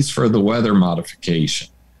pays for the weather modification?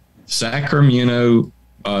 Sacramento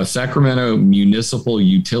Municipal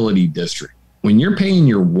Utility District. When you're paying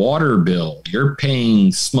your water bill, you're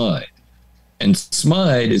paying SMUD. And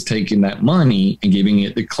SMUD is taking that money and giving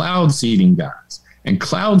it to cloud seeding guys. And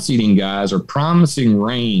cloud seeding guys are promising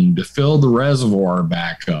rain to fill the reservoir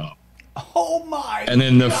back up. Oh, my And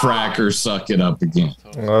then the frackers suck it up again.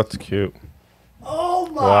 Oh, that's cute. Oh,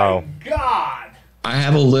 my God. I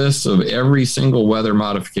have a list of every single weather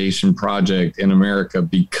modification project in America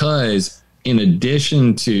because in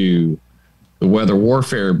addition to the weather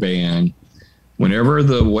warfare ban, whenever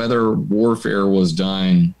the weather warfare was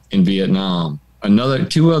done in Vietnam,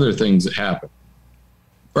 two other things that happened.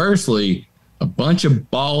 Firstly, a bunch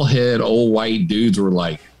of bald head old white dudes were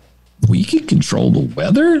like, we can control the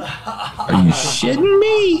weather? Are you shitting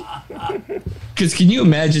me? Because can you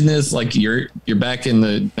imagine this? Like you're back in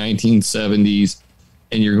the 1970s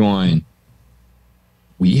and you're going,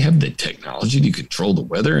 we have the technology to control the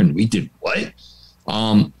weather and we did what?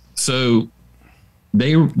 So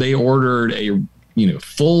they ordered a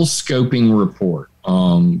full scoping report,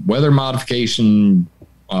 weather modification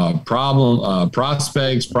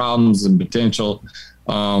prospects, problems, and potential.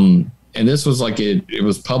 And this was like it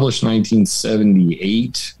was published in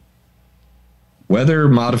 1978. Weather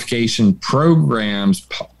modification programs,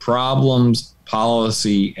 problems,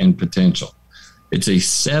 policy, and potential. It's a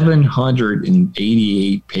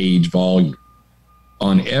 788-page volume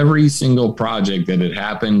on every single project that had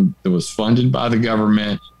happened that was funded by the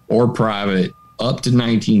government or private up to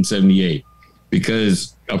 1978.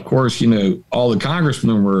 Because, of course, all the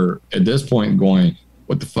congressmen were at this point going,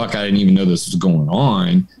 what the fuck? I didn't even know this was going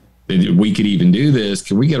on. That we could even do this.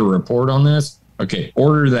 Can we get a report on this? Okay,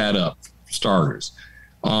 order that up for starters.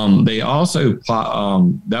 They also,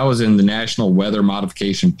 that was in the National Weather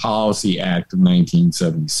Modification Policy Act of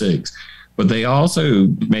 1976. but they also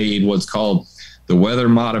made what's called the Weather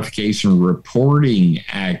Modification Reporting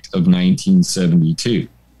Act of 1972.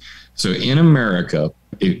 So in America,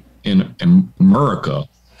 if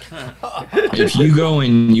you go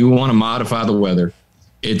and you want to modify the weather,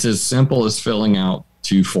 it's as simple as filling out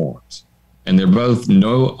 2 forms. And they're both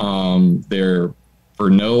they're for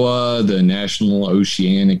NOAA, the National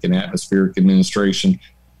Oceanic and Atmospheric Administration.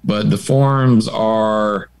 But the forms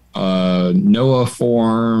are NOAA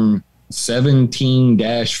Form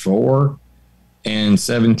 17-4 and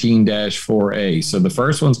 17-4A. So the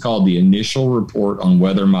first one's called the Initial Report on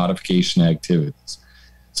Weather Modification Activities.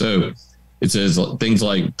 So it says things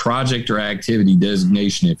like project or activity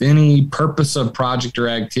designation, if any, purpose of project or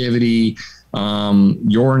activity,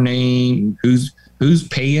 your name, who's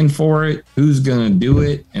paying for it, who's going to do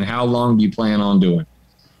it, and how long do you plan on doing it.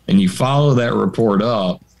 And you follow that report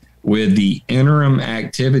up with the interim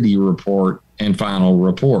activity report and final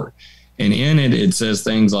report. And in it, it says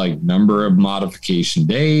things like number of modification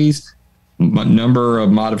days per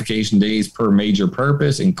major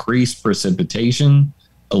purpose, increased precipitation,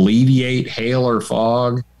 alleviate hail or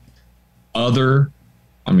fog, other.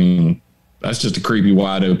 I mean, that's just a creepy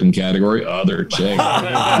wide open category. Other, check.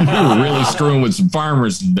 We're really screwing with some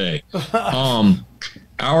farmers today.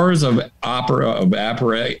 Hours of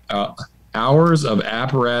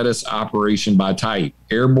apparatus operation by type,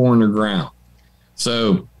 airborne or ground.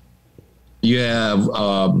 So you have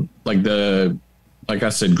like I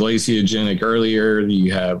said, glaciogenic earlier.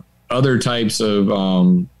 You have other types of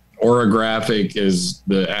orographic is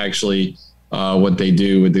what they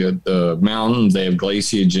do with the mountains. They have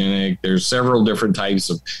glaciogenic. There's several different types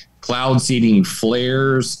of cloud seeding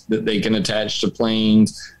flares that they can attach to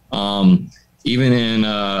planes. Even in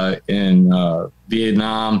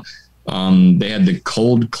Vietnam, they had the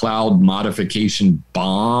cold cloud modification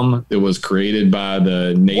bomb that was created by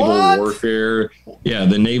the Naval Warfare. Yeah,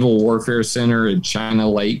 the Naval Warfare Center at China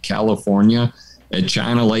Lake, California. At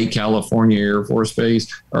China Lake, California Air Force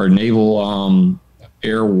Base, or Naval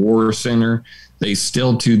Air War Center. They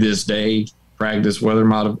still to this day practice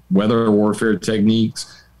weather warfare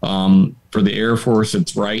techniques. For the Air Force,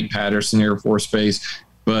 it's Wright-Patterson Air Force Base,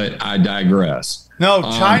 but I digress. No,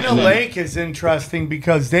 China Lake is interesting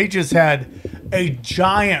because they just had a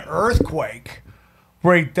giant earthquake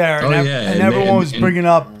right there. And everyone was bringing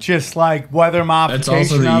up just like weather modification.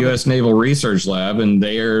 That's also the U.S. Naval Research Lab, and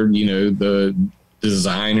they are, the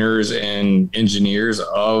designers and engineers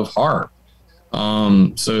of HARP.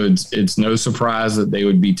 So it's no surprise that they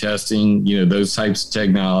would be testing, those types of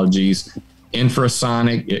technologies.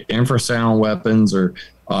 Infrasound weapons are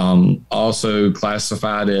also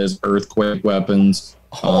classified as earthquake weapons.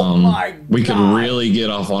 We could really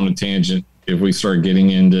get off on a tangent if we start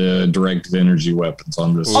getting into directed energy weapons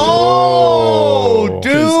on this. Oh,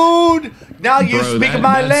 dude! Now you speak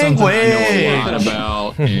my language. I know a lot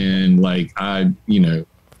about, and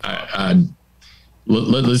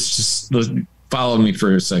let's follow me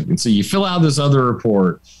for a second. So you fill out this other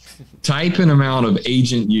report, type and amount of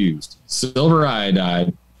agent used: silver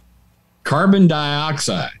iodide, carbon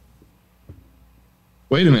dioxide.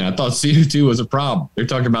 Wait a minute, I thought CO2 was a problem. They're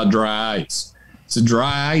talking about dry ice. So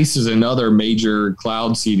dry ice is another major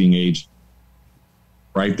cloud seeding agent.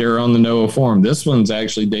 Right there on the NOAA form. This one's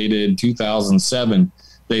actually dated 2007.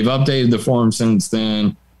 They've updated the form since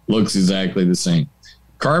then. Looks exactly the same.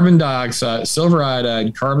 Carbon dioxide, silver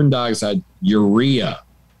iodide, carbon dioxide, urea.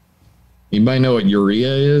 Anybody know what urea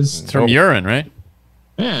is? It's from urine, right?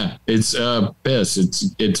 Yeah, it's piss.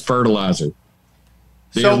 It's fertilizer.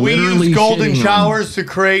 So we use golden showers to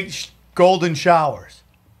create golden showers.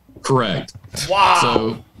 Correct. Wow.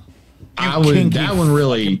 So that one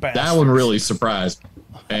really surprised me.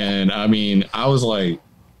 And I mean, I was like,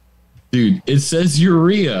 dude, it says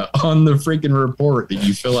urea on the freaking report that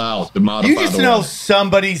you fill out to modify. You just know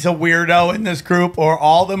somebody's a weirdo in this group, or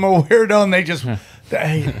all of them are weirdo, and they just,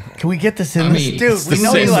 hey, can we get this in this? Dude, we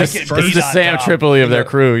know you like it. It's the Sam Tripoli of their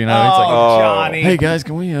crew, It's like, Johnny. Hey guys,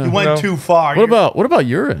 can we? You went too far. What about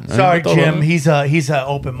urine? Sorry, Jim. He's an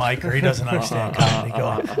open micer. He doesn't understand comedy. Go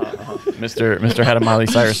on. Mr. had a Miley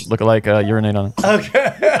Cyrus lookalike urinate on him.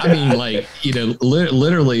 Okay. I mean,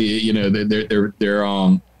 literally, they're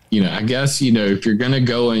I guess, if you're going to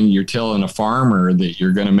go and you're telling a farmer that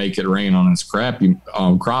you're going to make it rain on his crop, you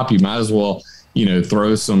might as well,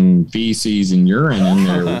 throw some feces and urine in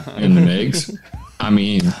there in the mix. I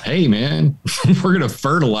mean, hey, man, we're going to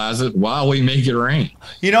fertilize it while we make it rain.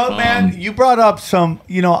 You know what, man? You brought up some,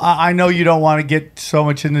 I know you don't want to get so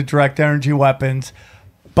much into direct energy weapons,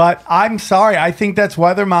 but I'm sorry. I think that's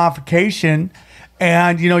weather modification.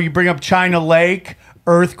 And, you bring up China Lake,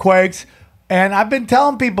 earthquakes. And I've been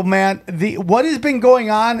telling people, man, what has been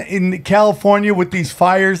going on in California with these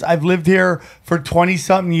fires. I've lived here for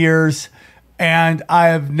 20-something years, and I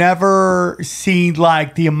have never seen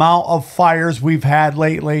like the amount of fires we've had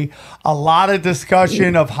lately. A lot of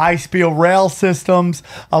discussion of high-speed rail systems.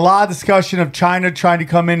 A lot of discussion of China trying to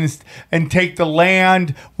come in and take the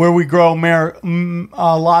land where we grow a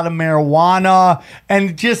lot of marijuana,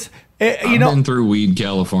 and just. I've been through weed,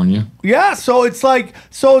 California. Yeah, so it's like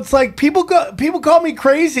people call me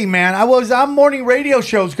crazy, man. I was on morning radio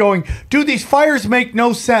shows going, dude, these fires make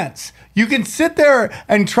no sense. You can sit there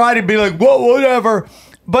and try to be like, well, whatever,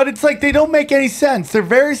 but it's like they don't make any sense. They're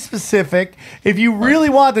very specific. If you really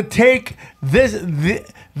want to take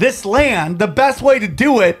this land, the best way to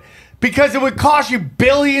do it, because it would cost you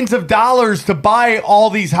billions of dollars to buy all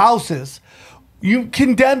these houses. You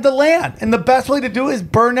condemn the land, and the best way to do it is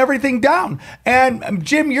burn everything down. And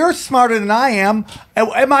Jim, you're smarter than I am.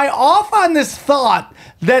 Am I off on this thought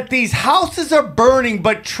that these houses are burning,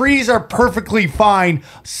 but trees are perfectly fine?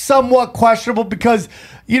 Somewhat questionable, because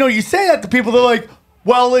you say that to people, they're like,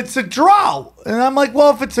 "Well, it's a drought," and I'm like,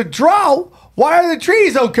 "Well, if it's a drought, why are the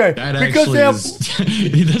trees okay?" Because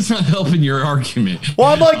that's not helping your argument. Well,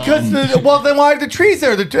 I'm like, then why are the trees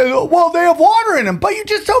there? Well, they have water in them, but you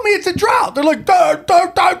just told me it's a drought. They're like, dar.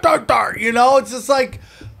 It's just like,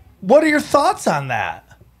 what are your thoughts on that?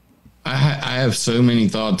 I have so many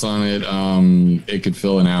thoughts on it. It could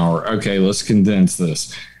fill an hour. Okay, let's condense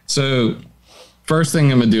this. So, first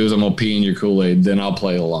thing I'm going to do is I'm going to pee in your Kool-Aid, then I'll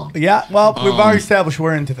play along. Yeah, well, we've already established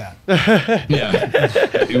we're into that. Yeah.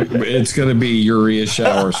 It's going to be urea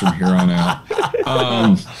showers from here on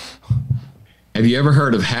out. Have you ever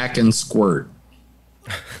heard of hack and squirt?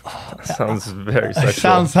 Sounds very sexual.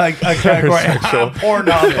 Sounds like a category porn,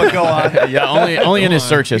 but go on. Yeah, only in his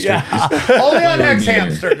search history. Yeah. Only on X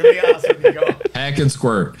Hamster, to be honest with you. Go. Hack and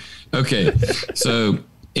squirt. Okay, so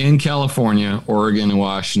in California, Oregon, and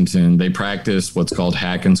Washington, they practice what's called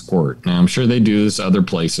hack and squirt. Now, I'm sure they do this other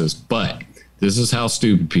places, but this is how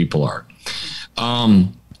stupid people are.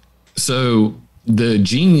 So the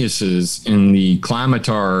geniuses in the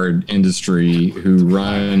climatard industry who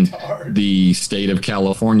run the state of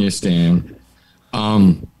California stand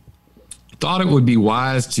thought it would be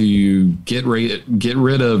wise to get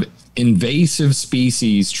rid of invasive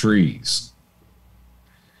species trees.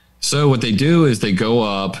 So what they do is they go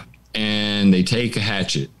up and they take a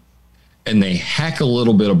hatchet and they hack a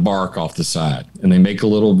little bit of bark off the side, and they make a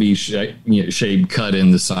little V-shaped cut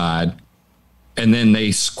in the side, and then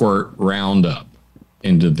they squirt Roundup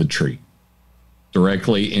into the tree,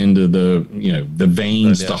 directly into the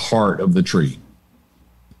veins, the heart of the tree.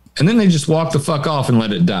 And then they just walk the fuck off and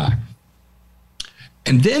let it die.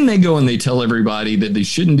 And then they go and they tell everybody that they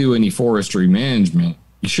shouldn't do any forestry management.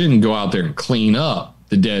 You shouldn't go out there and clean up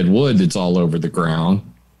the dead wood that's all over the ground,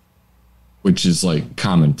 which is like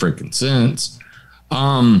common freaking sense.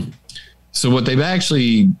 So what they've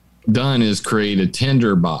actually done is create a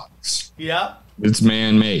tinder box. Yeah. It's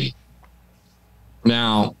man-made.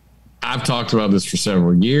 Now, I've talked about this for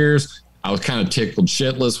several years. I was kind of tickled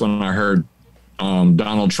shitless when I heard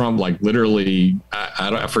Donald Trump, like literally,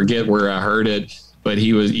 I forget where I heard it, but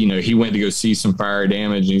he was, he went to go see some fire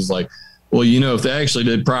damage, and he's like, well, if they actually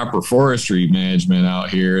did proper forestry management out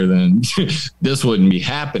here, then this wouldn't be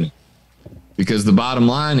happening. Because the bottom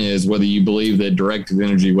line is, whether you believe that directed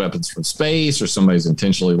energy weapons from space, or somebody's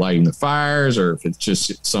intentionally lighting the fires, or if it's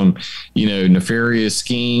just some, nefarious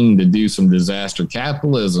scheme to do some disaster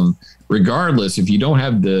capitalism, regardless, if you don't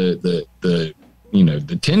have the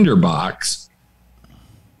tinder box,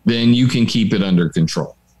 then you can keep it under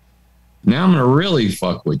control. Now I'm going to really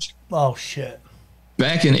fuck with you. Oh, shit.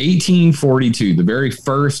 Back in 1842, the very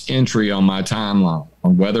first entry on my timeline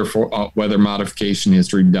on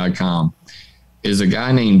weathermodificationhistory.com is a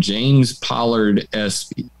guy named James Pollard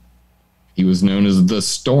Espy. He was known as the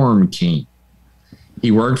Storm King. He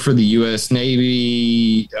worked for the U.S.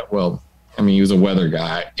 Navy. Well, he was a weather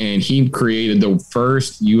guy, and he created the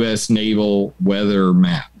first U.S. naval weather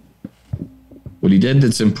map. What he did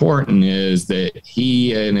that's important is that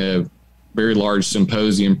he, in a very large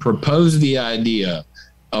symposium, proposed the idea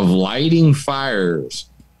of lighting fires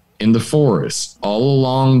in the forests all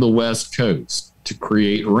along the West Coast to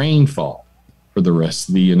create rainfall for the rest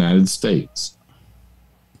of the United States.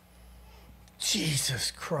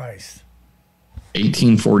 Jesus Christ.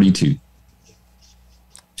 1842.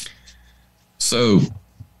 So,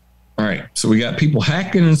 all right. So we got people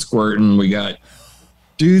hacking and squirting. We got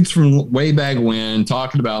dudes from way back when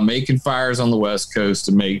talking about making fires on the West Coast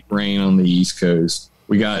to make rain on the East Coast.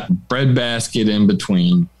 We got breadbasket in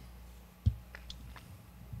between.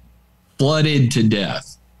 Flooded to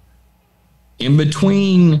death. In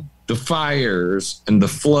between the fires and the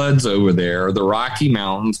floods over there, the Rocky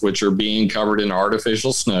Mountains, which are being covered in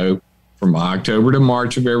artificial snow from October to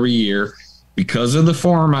March of every year. Because of the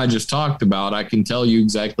farm I just talked about, I can tell you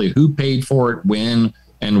exactly who paid for it, when,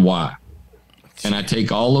 and why. And I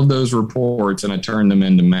take all of those reports and I turn them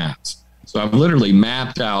into maps. So I've literally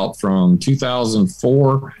mapped out from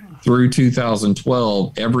 2004 through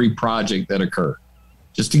 2012 every project that occurred,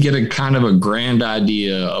 just to get a kind of a grand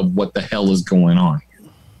idea of what the hell is going on.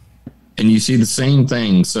 And you see the same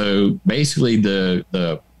thing. So basically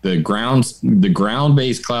the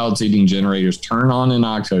ground-based cloud seeding generators turn on in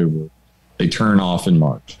October. They turn off in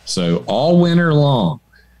March. So all winter long,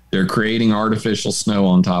 they're creating artificial snow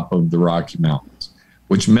on top of the Rocky Mountains,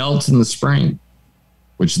 which melts in the spring,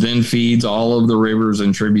 which then feeds all of the rivers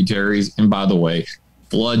and tributaries. And by the way,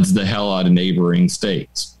 floods the hell out of neighboring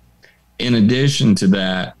states. In addition to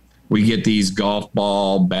that, we get these golf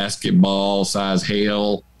ball, basketball size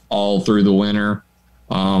hail all through the winter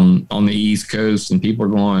on the East Coast. And people are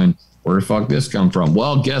going, where the fuck this come from?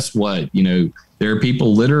 Well, guess what? There are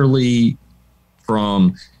people literally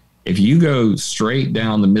from, if you go straight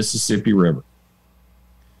down the Mississippi River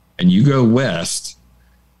and you go west,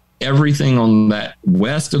 everything on that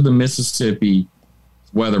west of the Mississippi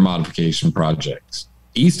weather modification projects.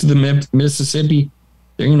 East of the Mississippi,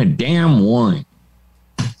 there ain't a damn one.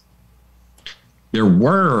 There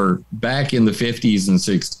were back in the 50s and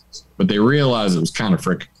 60s, but they realized it was kind of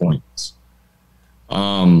frickin' pointless.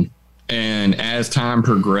 And as time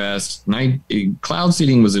progressed, cloud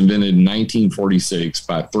seeding was invented in 1946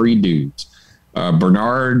 by three dudes,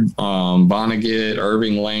 Bernard Vonnegut,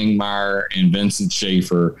 Irving Langmuir, and Vincent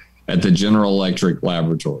Schaefer at the General Electric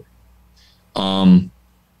Laboratory. And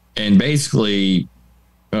basically,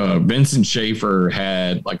 Vincent Schaefer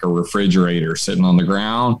had like a refrigerator sitting on the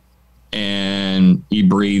ground, and he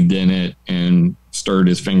breathed in it and stirred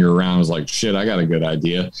his finger around. Was like, shit, I got a good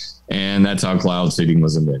idea. And that's how cloud seeding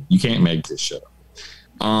was invented. You can't make this shit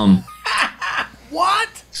up. What?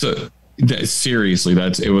 So seriously,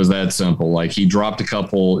 it was that simple. Like he dropped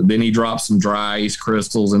then he dropped some dry ice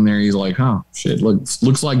crystals in there. He's like, oh shit,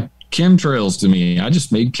 looks like chemtrails to me. I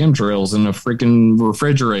just made chemtrails in a freaking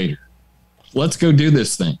refrigerator. Let's go do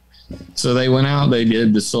this thing. So they went out, they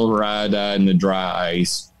did the silver iodide and the dry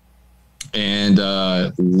ice. And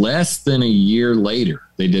less than a year later,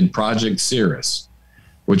 they did Project Cirrus,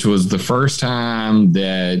 which was the first time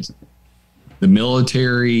that the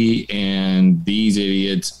military and these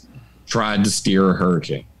idiots tried to steer a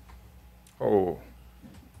hurricane. Oh.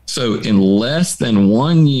 So in less than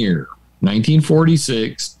 1 year,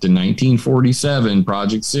 1946 to 1947,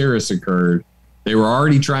 Project Cirrus occurred. They were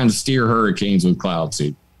already trying to steer hurricanes with cloud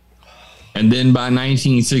seeding. And then by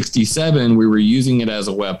 1967, we were using it as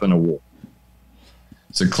a weapon of war.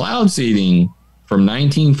 So cloud seeding from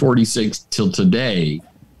 1946 till today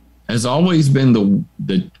has always been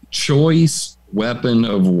the choice weapon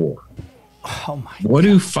of war. Oh my! What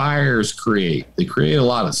do fires create? They create a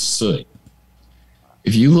lot of soot.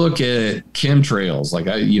 If you look at chemtrails, like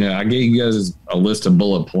I gave you guys a list of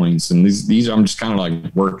bullet points, and these I'm just kind of like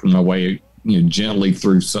working my way, gently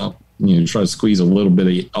through some, try to squeeze a little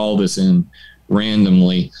bit of all this in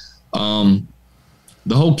randomly.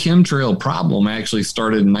 The whole chemtrail problem actually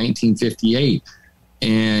started in 1958,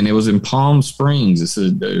 and it was in Palm Springs. It's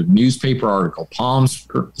a newspaper article. Palm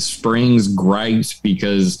Springs gripes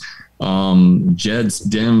because jets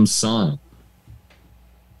dim sun.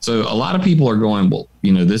 So a lot of people are going, well,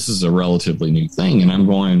 this is a relatively new thing. And I'm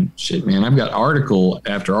going, shit, man, I've got article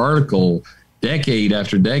after article, decade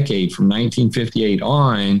after decade from 1958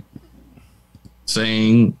 on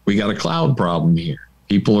saying we got a cloud problem here.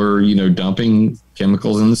 People are, dumping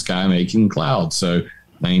chemicals in the sky, making clouds. So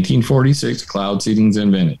 1946, cloud seeding's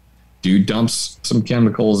invented. Dude dumps some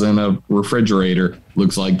chemicals in a refrigerator.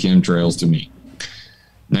 Looks like chemtrails to me.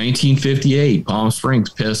 1958, Palm Springs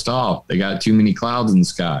pissed off. They got too many clouds in the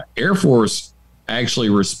sky. Air Force actually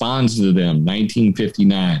responds to them.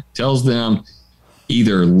 1959 tells them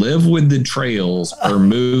either live with the trails or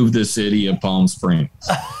move the city of Palm Springs.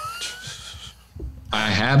 I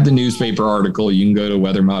have the newspaper article. You can go to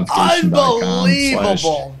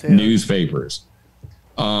weathermodification.com/newspapers.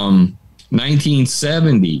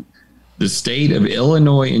 1970, the state of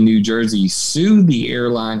Illinois and New Jersey sued the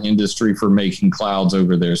airline industry for making clouds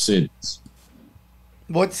over their cities.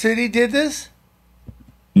 What city did this?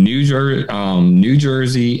 New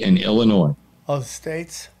Jersey and Illinois. Oh, the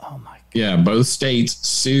states? Oh, my God. Yeah, both states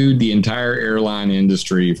sued the entire airline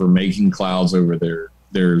industry for making clouds over their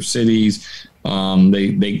cities.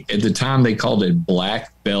 They at the time they called it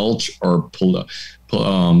black belch or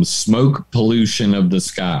smoke pollution of the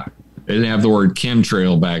sky. They didn't have the word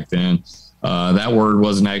chemtrail back then. That word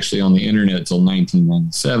wasn't actually on the internet until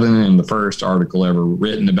 1997, and the first article ever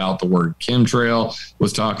written about the word chemtrail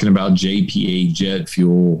was talking about JPA jet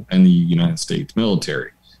fuel and the United States military.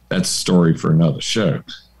 That's a story for another show,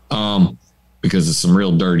 because it's some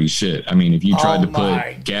real dirty shit. I mean, if you tried to put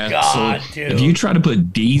if you try to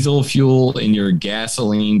put diesel fuel in your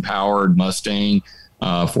gasoline-powered Mustang,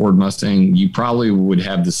 Ford Mustang, you probably would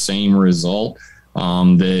have the same result.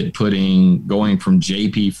 That going from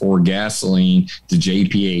JP4 gasoline to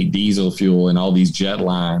JP8 diesel fuel and all these jet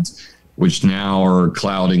lines, which now are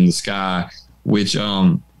clouding the sky, which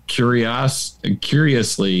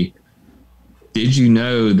curiously, did you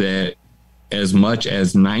know that as much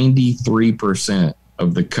as 93%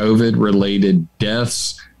 of the COVID-related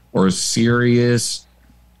deaths or serious,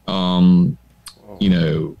 serious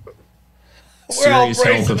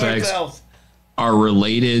health effects are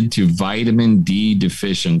related to vitamin D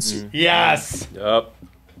deficiency? Yes. Yep.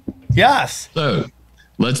 Yes. So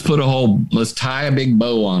let's tie a big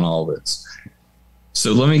bow on all this.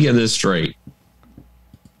 So let me get this straight.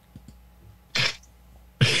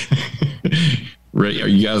 Are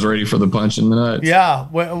you guys ready for the punch in the nuts? Yeah.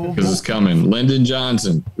 Because it's coming. Lyndon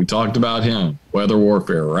Johnson. We talked about him. Weather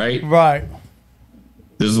warfare, right? Right.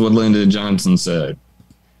 This is what Lyndon Johnson said.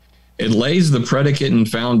 It lays the predicate and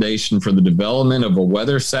foundation for the development of a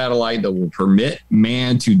weather satellite that will permit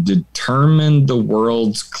man to determine the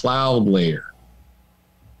world's cloud layer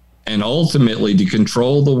and ultimately to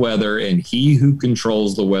control the weather, and he who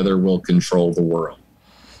controls the weather will control the world.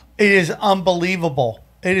 It is unbelievable.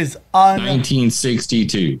 It is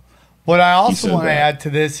 1962. What I also want to add to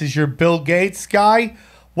this is your Bill Gates guy.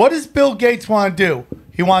 What does Bill Gates want to do?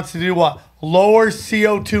 He wants to do what? Lower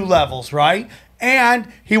CO2 levels, right? And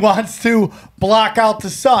he wants to block out the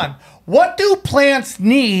sun. What do plants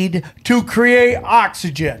need to create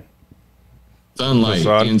oxygen? Sunlight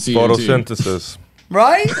and CO2. Photosynthesis.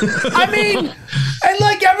 Right? I mean, and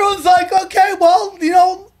like everyone's like, okay, well,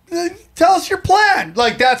 tell us your plan.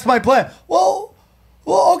 Like, that's my plan. Well,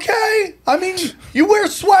 okay. I mean, you wear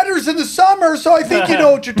sweaters in the summer, so I think you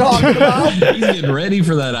know what you're talking about. He's getting ready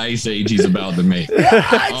for that ice age he's about to make.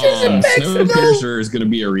 Snowpiercer is going to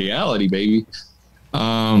be a reality, baby.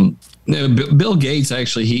 Bill Gates,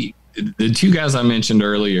 actually, the two guys I mentioned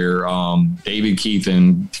earlier, David Keith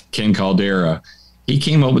and Ken Caldera,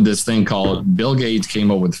 Bill Gates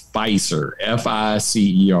came up with FICER,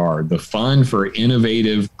 FICER, the Fund for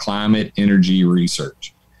Innovative Climate Energy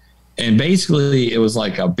Research. And basically, it was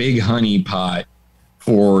like a big honeypot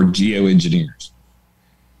for geoengineers.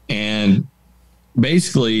 And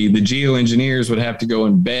basically, the geoengineers would have to go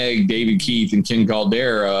and beg David Keith and Ken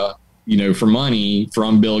Caldera, for money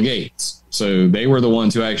from Bill Gates. So they were the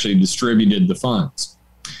ones who actually distributed the funds.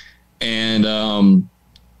 And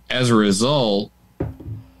as a result,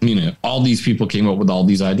 all these people came up with all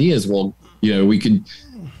these ideas. Well, maybe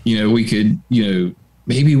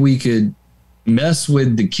we could mess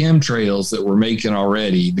with the chemtrails that we're making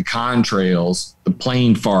already, the contrails, the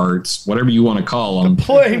plane farts, whatever you want to call them. The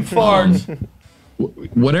plane farts.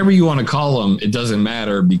 Whatever you want to call them, it doesn't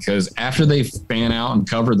matter, because after they fan out and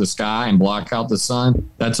cover the sky and block out the sun,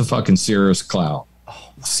 that's a fucking cirrus cloud.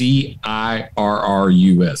 CIRRUS,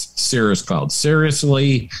 cirrus cloud.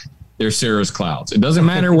 Seriously, they're cirrus clouds. It doesn't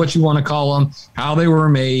matter what you want to call them, how they were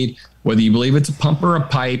made, whether you believe it's a pump or a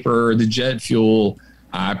pipe or the jet fuel.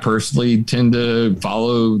 I personally tend to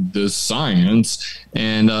follow the science,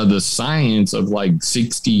 and the science of like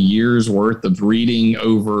 60 years worth of reading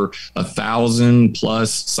over 1,000+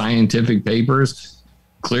 scientific papers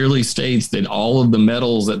clearly states that all of the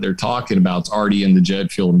metals that they're talking about is already in the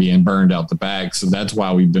jet fuel and being burned out the back. So that's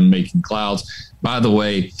why we've been making clouds. By the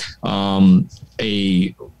way,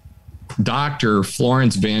 a Dr.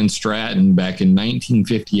 Florence Van Straten back in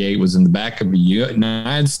 1958 was in the back of a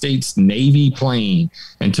United States Navy plane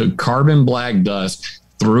and took carbon black dust,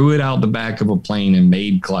 threw it out the back of a plane, and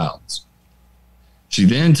made clouds. She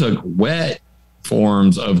then took wet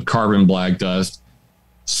forms of carbon black dust,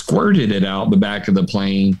 squirted it out the back of the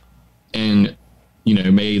plane, and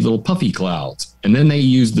made little puffy clouds. And then they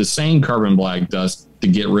used the same carbon black dust to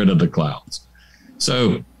get rid of the clouds.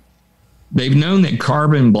 So they've known that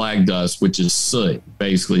carbon black dust, which is soot,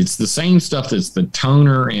 basically, it's the same stuff that's the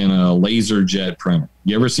toner in a laser jet printer.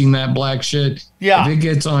 You ever seen that black shit? Yeah. If it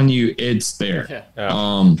gets on you, it's there.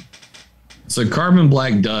 Yeah. So carbon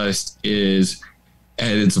black dust is,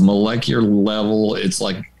 at its molecular level, it's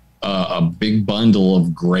like a big bundle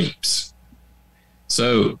of grapes.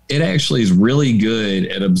 So it actually is really good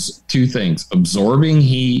at two things: absorbing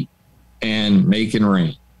heat and making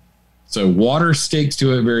rain. So water sticks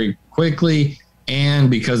to it very quickly,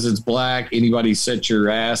 And because it's black, anybody set your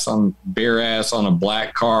ass on bare ass on a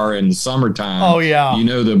black car in the summertime. Oh, yeah. You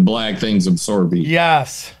know the black things absorb heat.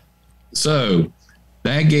 Yes. So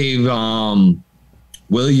that gave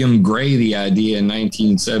William Gray the idea in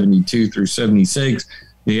 1972 through 76,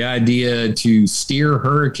 the idea to steer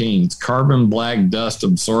hurricanes, carbon black dust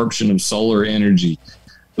absorption of solar energy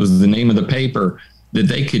was the name of the paper, that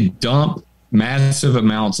they could dump massive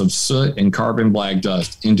amounts of soot and carbon black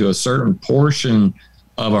dust into a certain portion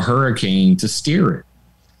of a hurricane to steer it.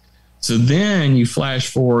 So then you flash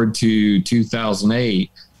forward to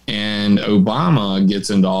 2008, and Obama gets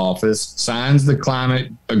into office, signs the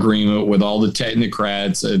climate agreement with all the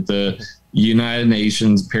technocrats at the United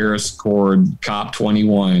Nations Paris Accord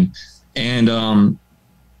COP21. And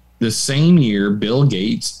the same year, Bill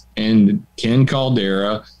Gates and Ken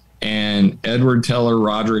Caldera and Edward Teller,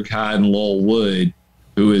 Roderick Hyde, and Lowell Wood,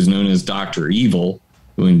 who is known as Dr. Evil,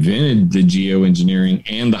 who invented the geoengineering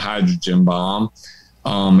and the hydrogen bomb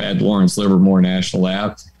at Lawrence Livermore National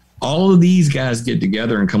Lab. All of these guys get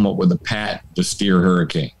together and come up with a patent to steer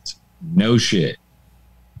hurricanes. No shit.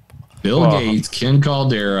 Bill Gates, Ken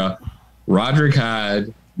Caldera, Roderick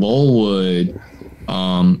Hyde, Lowell Wood,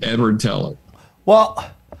 Edward Teller.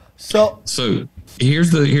 Well, so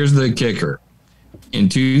here's the kicker. In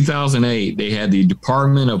 2008, they had the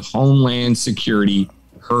Department of Homeland Security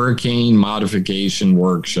Hurricane Modification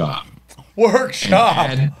Workshop.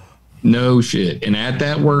 No shit. And at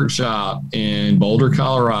that workshop in Boulder,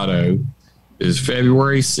 Colorado, is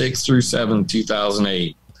February 6th through 7th,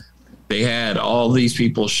 2008. They had all these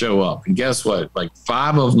people show up. And guess what? Like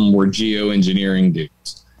 5 of them were geoengineering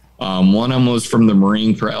dudes. One of them was from the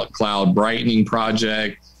Marine Cloud Brightening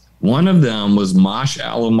Project. One of them was Mosh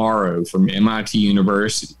Alomaro from MIT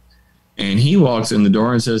University. And he walks in the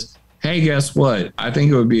door and says, hey, guess what? I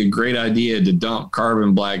think it would be a great idea to dump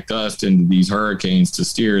carbon black dust into these hurricanes to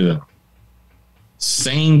steer them.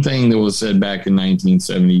 Same thing that was said back in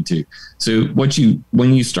 1972. So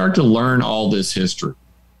when you start to learn all this history,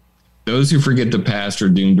 those who forget the past are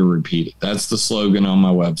doomed to repeat it. That's the slogan on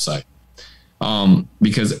my website.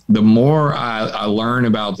 Because the more I learn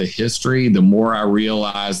about the history, the more I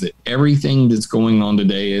realize that everything that's going on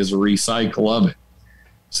today is a recycle of it.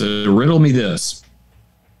 So riddle me this.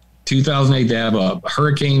 2008, they have a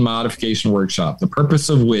hurricane modification workshop, the purpose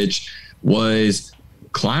of which was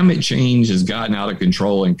climate change has gotten out of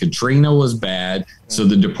control and Katrina was bad. So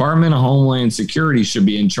the Department of Homeland Security should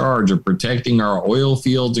be in charge of protecting our oil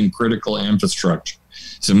fields and critical infrastructure.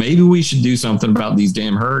 So maybe we should do something about these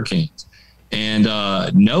damn hurricanes. And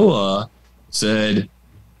NOAA said,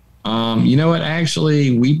 you know what,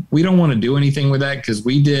 actually, we don't want to do anything with that because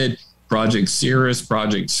we did Project Cirrus,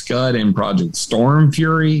 Project Scud, and Project Storm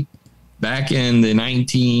Fury back in the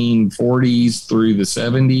 1940s through the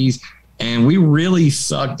 70s. And we really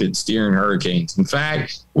sucked at steering hurricanes. In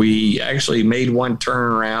fact, we actually made one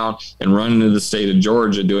turn around and run into the state of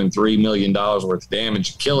Georgia doing $3 million worth of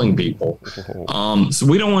damage, killing people. So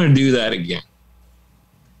we don't want to do that again.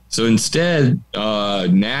 So instead,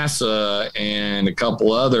 NASA and a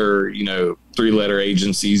couple other, 3-letter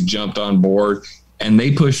agencies jumped on board and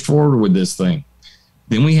they pushed forward with this thing.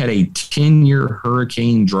 Then we had a 10-year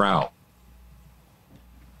hurricane drought.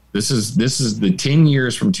 This is the 10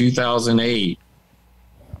 years from 2008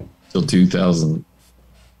 till 2000,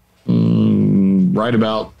 right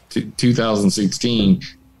about 2016.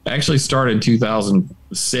 Actually started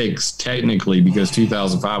 2006 technically because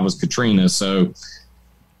 2005 was Katrina. So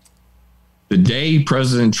the day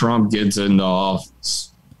President Trump gets into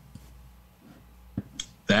office,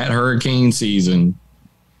 that hurricane season,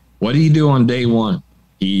 what did he do on day one?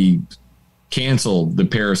 He canceled the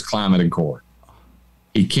Paris Climate Accord.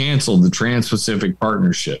 He canceled the Trans-Pacific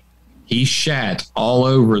Partnership. He shat all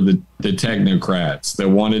over the technocrats that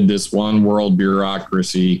wanted this one world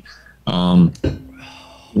bureaucracy. Look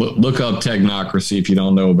up technocracy if you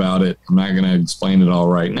don't know about it. I'm not going to explain it all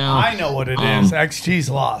right now. I know what it is. XG's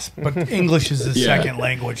lost, but English is his second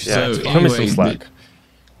language. So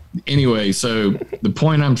anyway, so the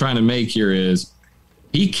point I'm trying to make here is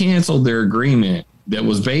he canceled their agreement that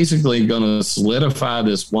was basically going to solidify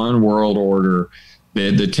this one world order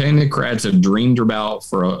that the technocrats have dreamed about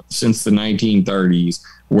since the 1930s,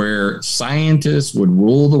 where scientists would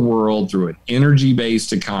rule the world through an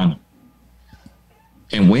energy-based economy.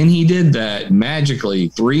 And when he did that, magically,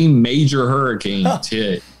 3 major hurricanes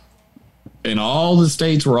hit in all the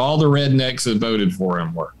states where all the rednecks that voted for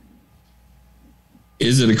him were.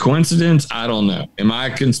 Is it a coincidence? I don't know. Am I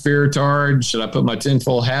a conspirator? Should I put my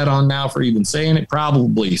tinfoil hat on now for even saying it?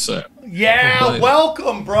 Probably so. Yeah,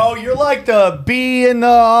 welcome, bro. You're like the bee in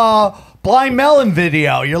the Blind Melon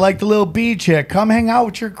video. You're like the little bee chick. Come hang out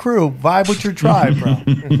with your crew. Vibe with your tribe, bro.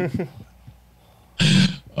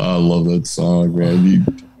 I love that song, man.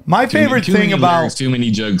 My favorite thing about too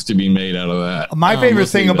many jokes to be made out of that. My favorite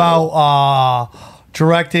thing about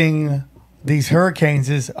directing these hurricanes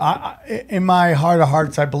is, in my heart of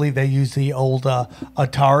hearts, I believe they use the old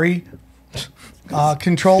Atari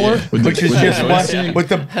controller, which is just one with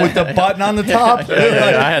the button on the top.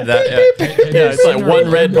 I had that. Yeah, it's like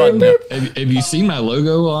one red button. Have you seen my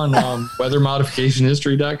logo on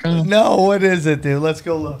weathermodificationhistory.com? No, what is it, dude? Let's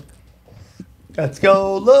go look. Let's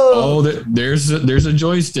go look. Oh, there's a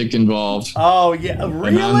joystick involved. Oh yeah, really?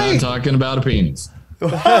 And I'm not talking about a penis.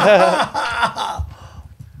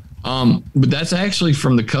 But that's actually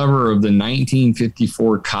from the cover of the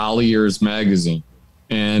 1954 Collier's magazine,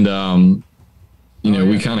 and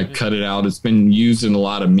we kind of cut it out. It's been used in a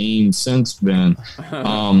lot of memes since then.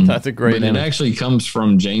 That's a great But it actually comes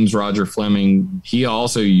from James Roger Fleming. He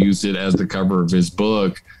also used it as the cover of his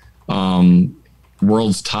book,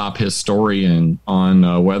 World's Top Historian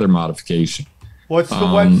on Weather Modification. What's the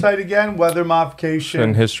website again? Weather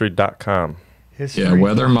Modification. History.com. History. Yeah,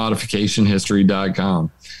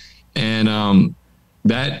 weathermodificationhistory.com. And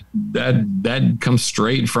that comes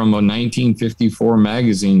straight from a 1954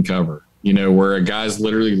 magazine cover, where a guy's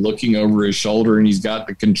literally looking over his shoulder and he's got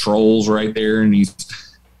the controls right there and he's,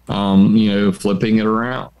 flipping it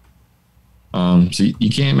around. So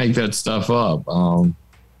you can't make that stuff up. Let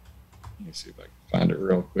me see if I can find it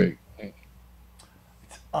real quick.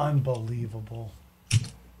 It's unbelievable.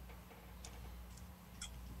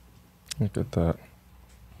 Look at that.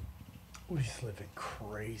 We just live in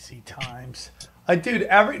crazy times. Dude,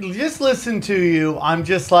 just listen to you. I'm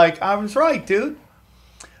just like, I was right, dude.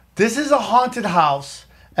 This is a haunted house,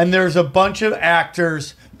 and there's a bunch of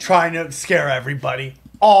actors trying to scare everybody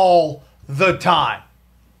all the time.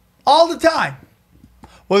 All the time.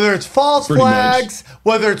 Whether it's false flags,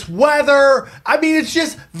 whether it's weather. I mean, it's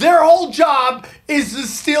just their whole job is to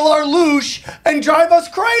steal our loosh and drive us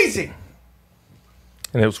crazy.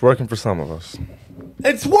 And it was working for some of us.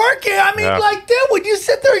 It's working. I mean, dude, when you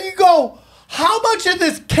sit there, you go, how much of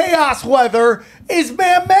this chaos weather is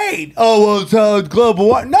man-made? Oh, well, it's global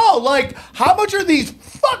warming. No, how much are these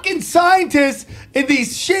fucking scientists in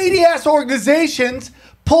these shady-ass organizations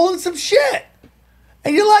pulling some shit?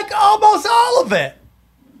 And you're like, almost all of it.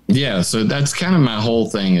 Yeah, so that's kind of my whole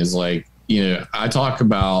thing is I talk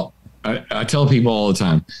about, I tell people all the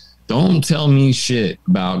time, don't tell me shit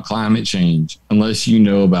about climate change unless you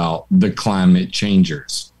know about the climate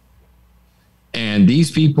changers. And these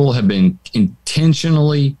people have been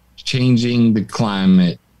intentionally changing the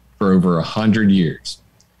climate for over 100 years.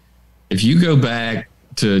 If you go back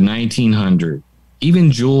to 1900, even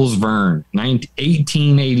Jules Verne,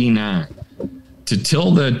 1889, to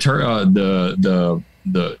tilt to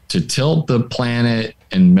tilt the planet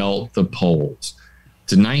and melt the poles.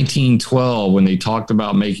 To 1912, when they talked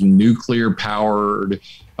about making nuclear powered,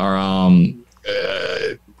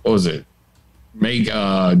 make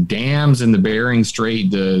dams in the Bering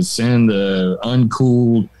Strait to send the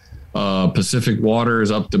uncooled Pacific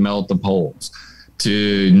waters up to melt the poles.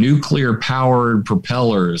 To nuclear powered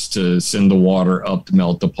propellers to send the water up to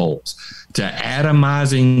melt the poles. To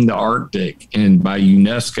atomizing the Arctic by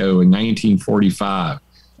UNESCO in 1945.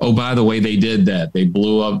 Oh, by the way, they did that. They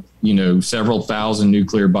blew up, several thousand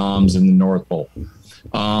nuclear bombs in the North Pole.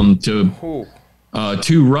 To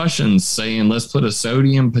two Russians saying, let's put a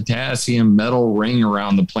sodium, potassium, metal ring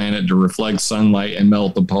around the planet to reflect sunlight and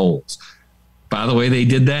melt the poles. By the way, they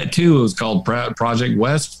did that too. It was called Project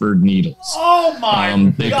Westford Needles. Oh my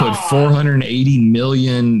God. They put 480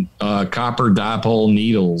 million copper dipole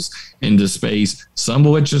needles into space, some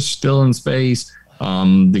of which are still in space.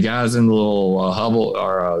 The guys in the little Hubble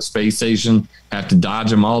or space station have to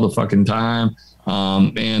dodge them all the fucking time.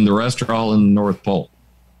 And the rest are all in the North Pole.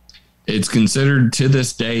 It's considered to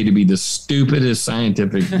this day to be the stupidest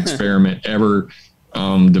scientific experiment ever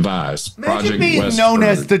devised. Imagine being known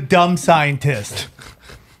as the dumb scientist.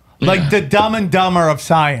 Like the Dumb and Dumber of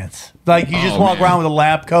science. You just walk around with a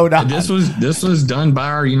lab coat on. This was done by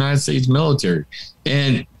our United States military.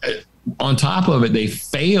 And on top of it, they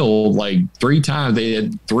failed 3 times. They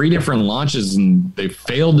had 3 different launches and they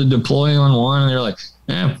failed to deploy on one. And they're like,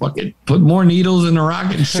 fuck it. Put more needles in the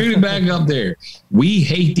rocket and shoot it back up there. We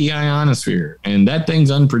hate the ionosphere, and that thing's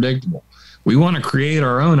unpredictable. We want to create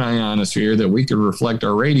our own ionosphere that we could reflect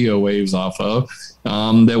our radio waves off of,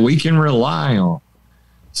 that we can rely on.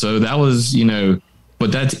 So that was,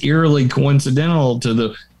 but that's eerily coincidental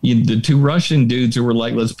to the two Russian dudes who were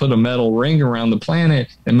like, let's put a metal ring around the planet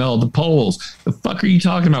and melt the poles. The fuck are you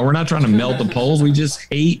talking about? We're not trying to melt the poles. We just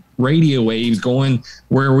hate radio waves going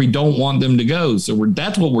where we don't want them to go. So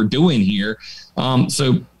that's what we're doing here.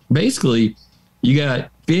 So basically, you got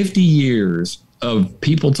 50 years of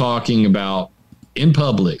people talking about in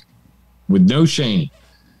public with no shame.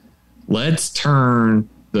 Let's turn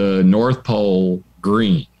the North Pole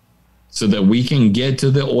green so that we can get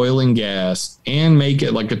to the oil and gas and make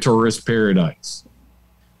it like a tourist paradise.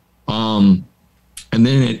 And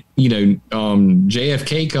then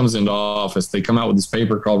JFK comes into office. They come out with this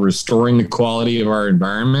paper called Restoring the Quality of Our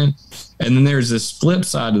Environment. And then there's this flip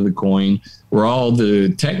side of the coin where all the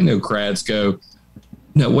technocrats go,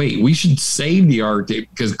 no, wait, we should save the Arctic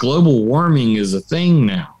because global warming is a thing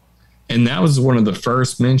now. And that was one of the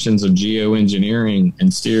first mentions of geoengineering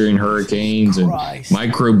and steering hurricanes and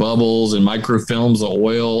micro bubbles and microfilms of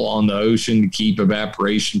oil on the ocean to keep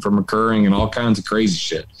evaporation from occurring and all kinds of crazy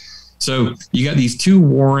shit. So you got these two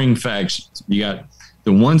warring factions. You got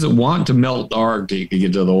the ones that want to melt the Arctic to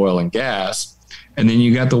get to the oil and gas. And then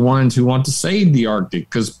you got the ones who want to save the Arctic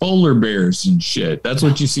because polar bears and shit. That's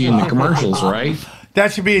what you see in the commercials, right?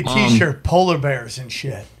 That should be a t-shirt, polar bears and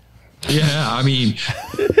shit. Yeah, I mean,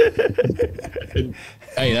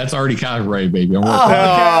 hey, that's already copyrighted, baby. I'm working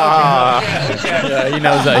Okay. Yeah, he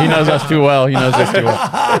knows that. He knows us too well. He knows us too well.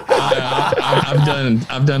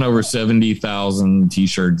 I've done over 70,000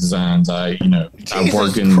 t-shirt designs. I've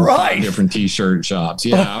worked in different t-shirt shops.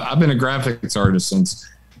 Yeah, I've been a graphics artist since.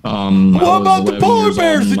 What about the polar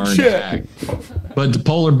bears and shit? But the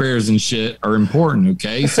polar bears and shit are important.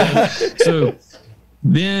 Okay, so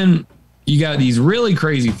then you got these really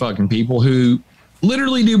crazy fucking people who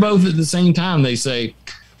literally do both at the same time. They say,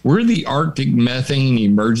 we're the Arctic Methane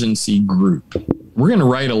Emergency Group. We're going to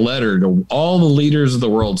write a letter to all the leaders of the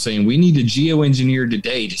world saying we need to geoengineer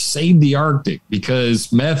today to save the Arctic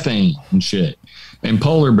because methane and shit and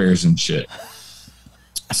polar bears and shit.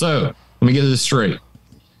 So let me get this straight.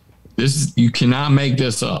 You cannot make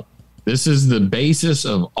this up. This is the basis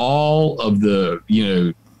of all of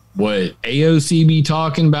the, what AOC be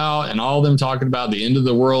talking about and all them talking about the end of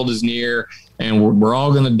the world is near and we're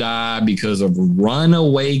all going to die because of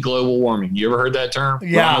runaway global warming. You ever heard that term?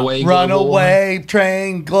 Yeah. Runaway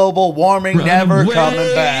train, global warming, never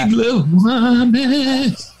coming back.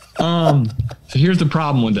 So here's the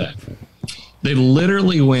problem with that. They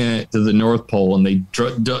literally went to the North Pole and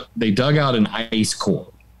they dug out an ice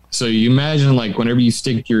core. So you imagine like whenever you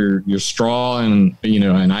stick your straw in,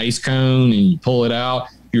 an ice cone and you pull it out,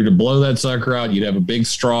 if you were to blow that sucker out, you'd have a big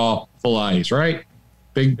straw full of ice, right?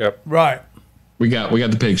 Yep. Right. We got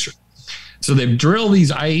the picture. So they've drilled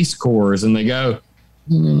these ice cores and they go,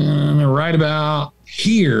 right about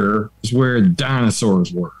here is where the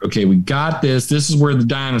dinosaurs were. Okay, we got this. This is where the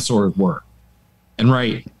dinosaurs were. And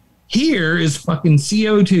right here is fucking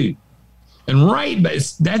CO2. And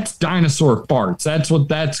that's dinosaur farts. That's what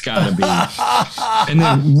that's got to be. And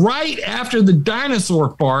then right after the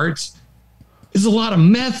dinosaur farts is a lot of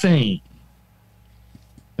methane.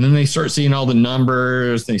 And then they start seeing all the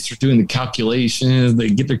numbers. They start doing the calculations. They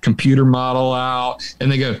get their computer model out. And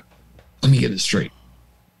they go, let me get this straight.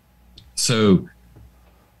 So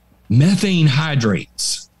methane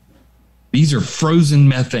hydrates. These are frozen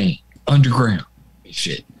methane underground.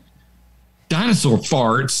 Shit. Dinosaur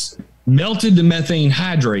farts melted the methane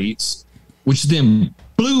hydrates, which then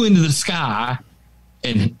blew into the sky.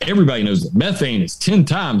 And everybody knows that methane is 10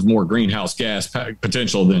 times more greenhouse gas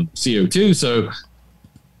potential than CO2. So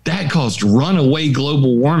that caused runaway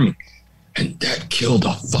global warming. And that killed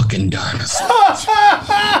a fucking dinosaur.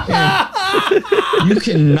 You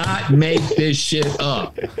cannot make this shit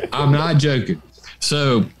up. I'm not joking.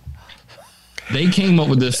 So they came up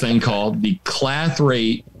with this thing called the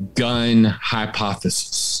Clathrate gun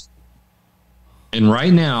hypothesis. And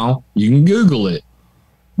right now, you can Google it.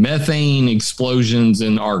 Methane explosions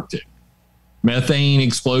in Arctic. Methane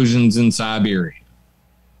explosions in Siberia.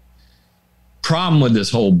 Problem with this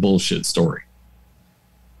whole bullshit story.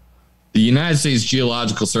 The United States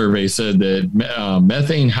Geological Survey said that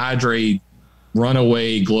methane hydrate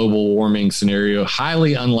runaway global warming scenario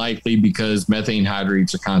highly unlikely because methane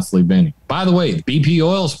hydrates are constantly bending. By the way, the BP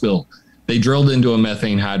oil spill, they drilled into a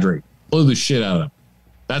methane hydrate. Blew the shit out of them.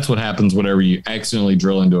 That's what happens whenever you accidentally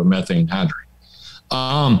drill into a methane hydrate.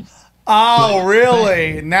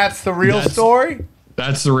 Really? And that's the real story?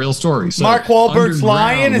 That's the real story. So Mark Wahlberg's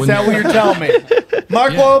lying? Is that what you're telling me?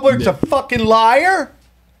 Mark Wahlberg's a fucking liar?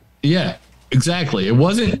 Yeah, exactly. It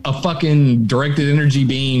wasn't a fucking directed energy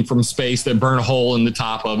beam from space that burned a hole in the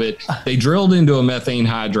top of it. They drilled into a methane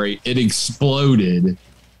hydrate. It exploded.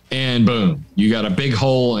 and boom, you got a big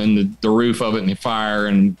hole in the roof of it, and the fire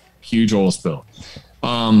and huge oil spill.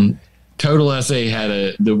 Total SA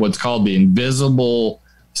had what's called the invisible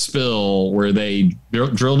spill, where they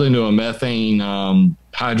drilled into a methane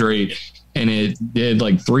hydrate, and it did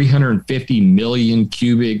like 350 million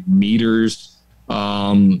cubic meters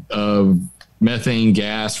of methane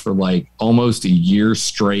gas for like almost a year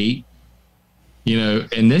straight. You know,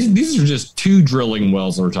 and these are just 2 drilling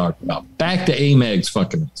wells we're talking about. Back to AMEG's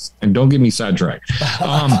fucking us, and don't get me sidetracked.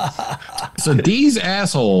 So these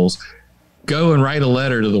assholes go and write a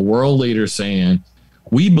letter to the world leaders saying,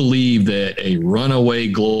 we believe that a runaway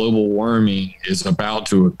global warming is about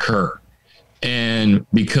to occur. And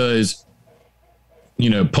because, you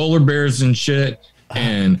know, polar bears and shit,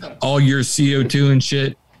 and all your CO2 and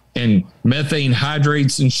shit, and methane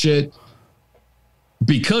hydrates and shit,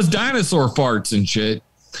 because dinosaur farts and shit,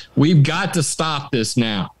 we've got to stop this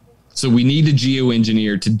now. So we need to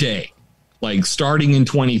geoengineer today, like starting in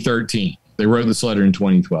 2013. They wrote this letter in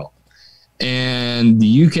 2012. And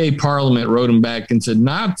the UK Parliament wrote them back and said,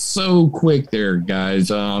 not so quick there, guys.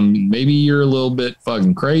 Maybe you're a little bit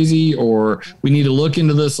fucking crazy, or we need to look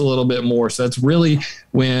into this a little bit more. So that's really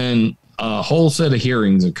when a whole set of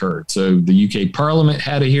hearings occurred. So the UK Parliament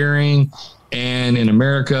had a hearing, and in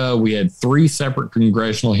America, we had 3 separate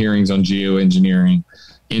congressional hearings on geoengineering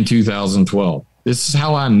in 2012. This is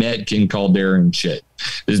how I met Ken Caldera and shit,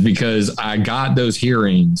 is because I got those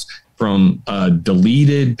hearings from a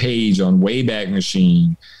deleted page on Wayback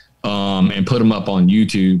Machine and put them up on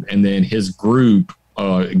YouTube. And then his group,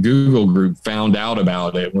 Google group, found out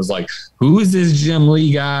about it and was like, who is this Jim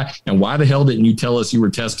Lee guy? And why the hell didn't you tell us you were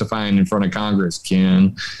testifying in front of Congress,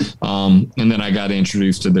 Ken? And then I got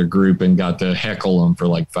introduced to their group and got to heckle them for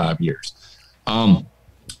like 5 years.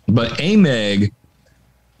 But AMEG,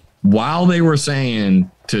 while they were saying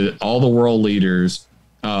to all the world leaders,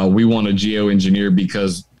 we want to geoengineer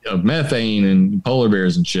because of methane and polar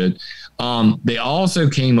bears and shit, they also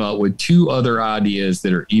came up with 2 other ideas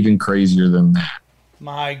that are even crazier than that.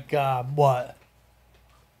 My God, what?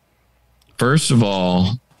 First of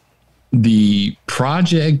all, the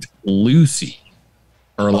Project Lucy,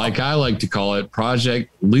 or like I like to call it,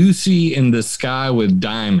 Project Lucy in the Sky with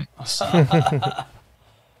Diamonds.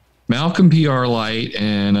 Malcolm P.R. Light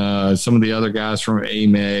and some of the other guys from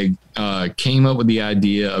AMEG came up with the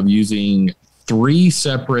idea of using 3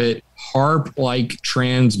 separate HARP-like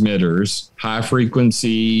transmitters,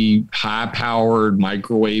 high-frequency, high-powered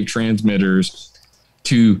microwave transmitters,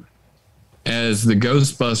 to, as the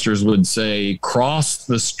Ghostbusters would say, cross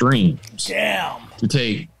the streams. Damn. To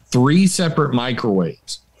take 3 separate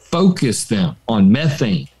microwaves, focus them on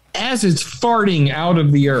methane as it's farting out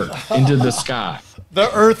of the earth into the sky.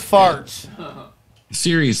 The earth farts.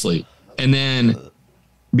 Seriously. And then,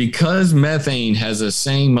 because methane has the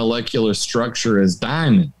same molecular structure as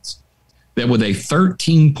diamonds, that with a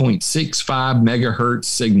 13.65 megahertz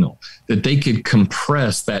signal, that they could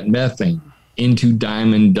compress that methane into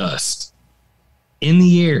diamond dust in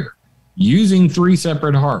the air using 3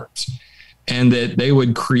 separate HARPs, and that they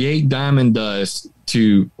would create diamond dust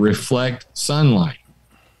to reflect sunlight.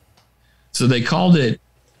 So they called it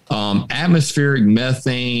atmospheric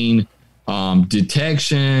methane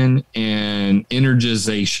detection and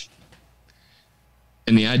energization.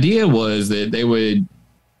 And the idea was that they would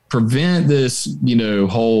prevent this,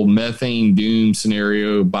 whole methane doom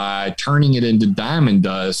scenario by turning it into diamond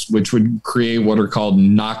dust, which would create what are called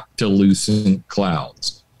noctilucent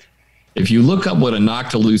clouds. If you look up what a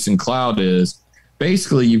noctilucent cloud is,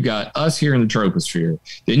 basically you've got us here in the troposphere,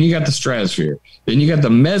 then you got the stratosphere, then you got the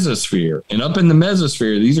mesosphere, and up in the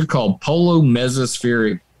mesosphere, these are called polar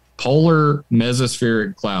mesospheric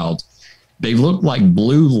clouds. They look like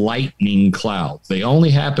blue lightning clouds. They only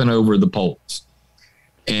happen over the poles.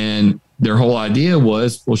 And their whole idea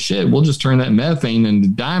was, well, shit, we'll just turn that methane into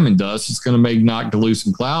diamond dust. It's going to make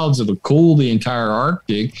noctilucent clouds. It'll cool the entire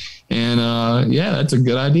Arctic. And that's a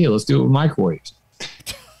good idea. Let's do it with microwaves.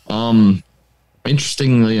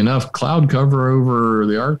 Interestingly enough, cloud cover over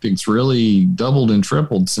the Arctic's really doubled and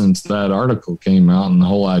tripled since that article came out and the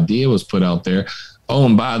whole idea was put out there. Oh,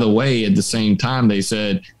 and by the way, at the same time, they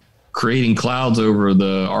said creating clouds over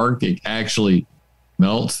the Arctic actually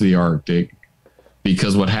melts the Arctic,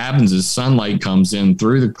 because what happens is sunlight comes in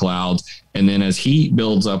through the clouds, and then as heat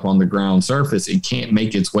builds up on the ground surface, it can't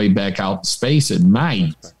make its way back out in space at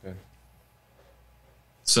night.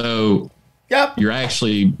 So yep, you're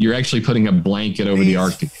actually putting a blanket over the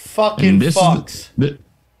Arctic. Fucking fucks.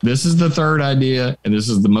 This is the third idea, and this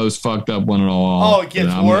is the most fucked up one of all. Oh, it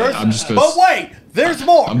gets worse? But wait, There's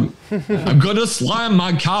more. I'm going to slam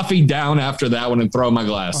my coffee down after that one and throw my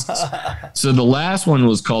glasses. So the last one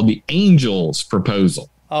was called the Angel's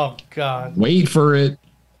Proposal. Oh, God. Wait for it.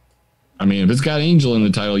 I mean, if it's got angel in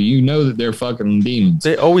the title, you know that they're fucking demons.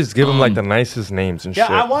 They always give them like the nicest names and shit.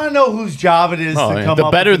 Yeah, I want to know whose job it is to come the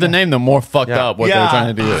up better with the name, the more fucked up what they're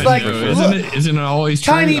trying to do. It's like, isn't it always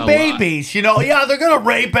true? tiny babies, you know? Yeah, they're going to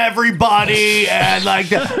rape everybody. And like,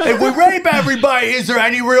 if we rape everybody, is there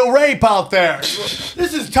any real rape out there?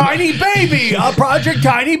 This is Tiny Baby, Project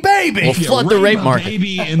Tiny Baby. We'll flood the rape market.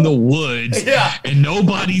 Baby in the woods and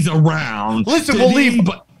nobody's around. Listen, we'll leave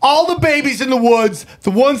all the babies in the woods. The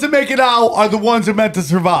ones that make it out are the ones that are meant to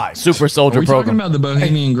survive. Super soldier Are we program. talking about the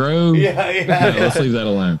Bohemian Grove? Yeah. Let's leave that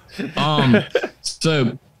alone.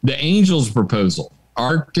 So the Angel's Proposal,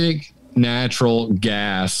 Arctic natural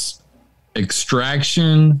gas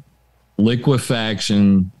extraction,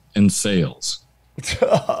 liquefaction, and sales.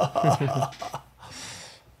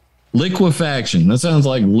 Liquefaction. That sounds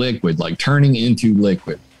like liquid, like turning into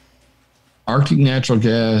liquid. Arctic natural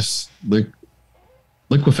gas,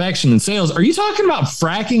 liquefaction and sales. Are you talking about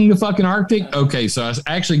fracking the fucking Arctic? Okay, so I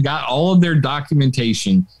actually got all of their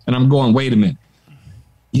documentation, and I'm going, wait a minute.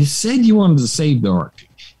 You said you wanted to save the Arctic.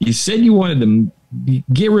 You said you wanted to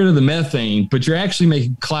get rid of the methane, but you're actually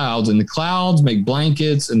making clouds, and the clouds make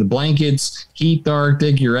blankets, and the blankets heat the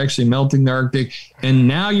Arctic. You're actually melting the Arctic. And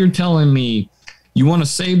now you're telling me you want to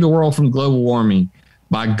save the world from global warming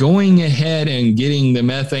by going ahead and getting the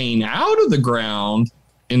methane out of the ground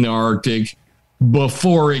in the Arctic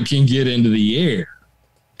before it can get into the air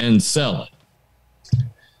and sell it.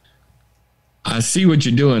 I see what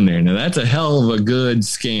you're doing there. Now, that's a hell of a good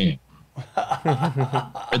scam.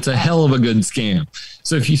 It's a hell of a good scam.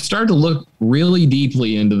 So if you start to look really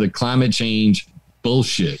deeply into the climate change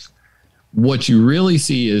bullshit, what you really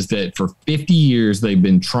see is that for 50 years, they've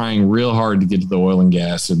been trying real hard to get to the oil and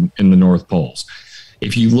gas in the North Poles.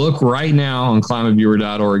 If you look right now on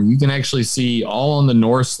climateviewer.org, you can actually see all on the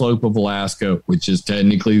north slope of Alaska, which is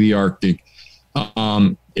technically the Arctic.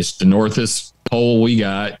 It's the northest pole we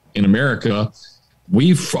got in America.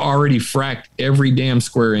 We've already fracked every damn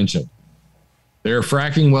square inch of it. There are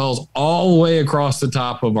fracking wells all the way across the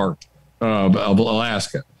top of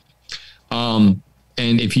Alaska. And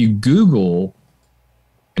if you Google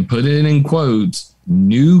and put it in quotes,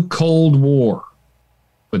 new Cold War,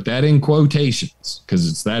 put that in quotations because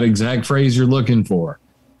it's that exact phrase you're looking for,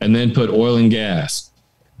 and then put oil and gas.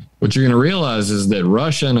 What you're going to realize is that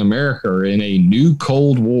Russia and America are in a new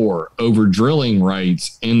Cold War over drilling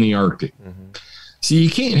rights in the Arctic. Mm-hmm. So you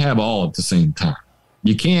can't have all at the same time.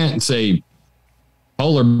 You can't say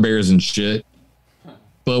polar bears and shit,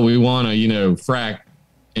 but we want to, frack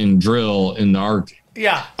and drill in the Arctic.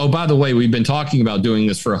 Yeah. Oh, by the way, we've been talking about doing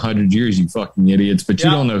this for 100 years, you fucking idiots, but you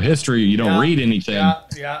don't know history. You don't read anything. Yeah.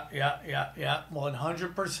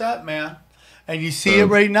 100%, man. And you see it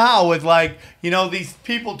right now with these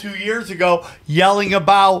people 2 years ago yelling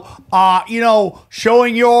about,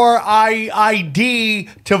 showing your ID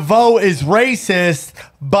to vote is racist,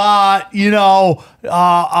 but,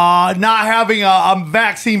 not having a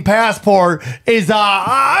vaccine passport is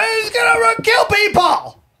going to kill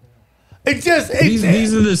people. It's just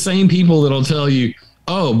these are the same people that'll tell you,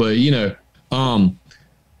 oh, but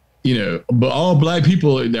but all black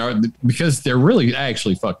people are, because they're really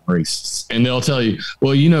actually fucking racist, and they'll tell you,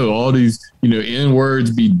 well, all these N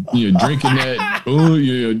words be drinking that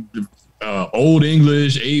old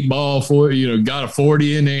English 8-ball for got a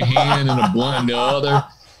 40 in their hand and a blunt in the other.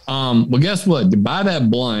 Well, guess what? To buy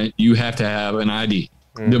that blunt, you have to have an ID.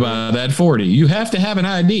 Mm-hmm. To buy that 40, you have to have an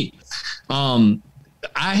ID.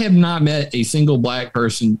 I have not met a single black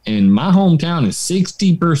person in my hometown. Is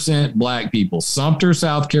 60% black people. Sumter,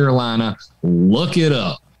 South Carolina. Look it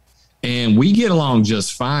up. And we get along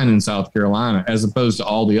just fine in South Carolina as opposed to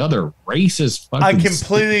all the other racist fucking I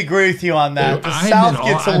completely agree with you on that. The South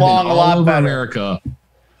gets along a lot better. America,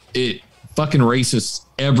 it fucking racist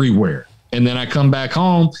everywhere. And then I come back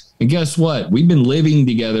home, and guess what? We've been living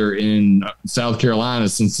together in South Carolina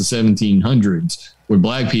since the 1700s with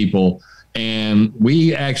black people. And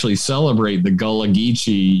we actually celebrate the Gullah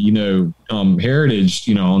Geechee,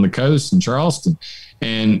 heritage, on the coast in Charleston.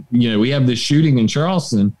 And, we have this shooting in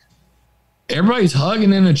Charleston. Everybody's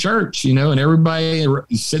hugging in a church, and everybody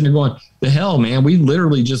is sitting there going, the hell, man, we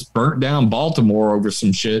literally just burnt down Baltimore over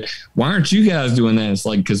some shit. Why aren't you guys doing that? It's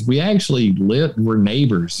like, because we actually we're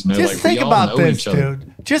neighbors. Just think about this,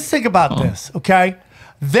 dude. Just think about this, okay?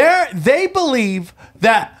 They believe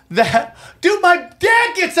that dude, my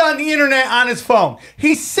dad gets on the internet on his phone.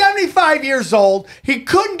 He's 75 years old. He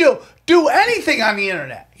couldn't do anything on the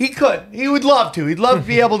internet. He could. He would love to. He'd love to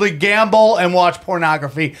be able to gamble and watch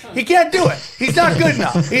pornography. He can't do it. He's not good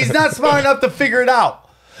enough. He's not smart enough to figure it out.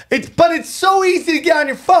 But it's so easy to get on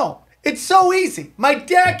your phone. It's so easy. My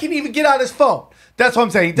dad can even get on his phone. That's what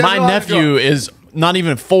I'm saying. My nephew is not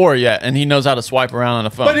even 4 yet, and he knows how to swipe around on a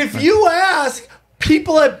phone. But if you ask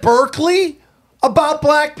people at Berkeley about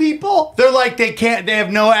black people, they're like they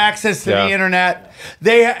have no access to the internet.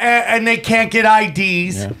 They can't get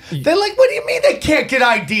IDs. Yeah. They're like, what do you mean they can't get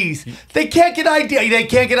IDs? They can't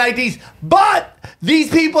get IDs. But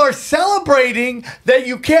these people are celebrating that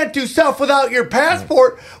you can't do stuff without your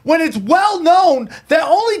passport when it's well known that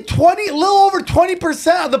only a little over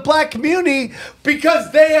 20% of the black community,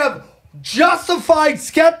 because they have justified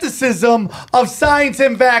skepticism of science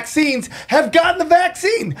and vaccines, have gotten the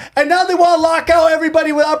vaccine, and now they want to lock out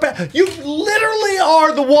everybody without. You literally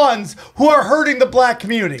are the ones who are hurting the black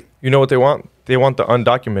community. You know what they want? They want the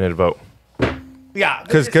undocumented vote. Yeah,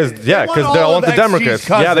 because they all want the Democrats.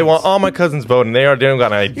 Cousins. Yeah, they want all my cousins voting. They don't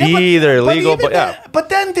got an ID. They're illegal. But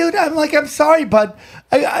then, dude, I'm sorry, but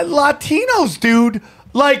Latinos, dude,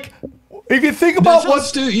 like. If you think about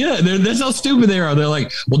that's how stupid they are. They're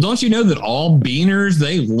like, well, don't you know that all beaners,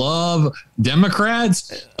 they love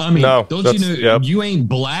Democrats? I mean, don't you know you ain't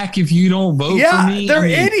black if you don't vote for me? They're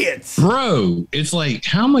idiots. Bro, it's like,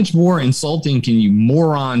 how much more insulting can you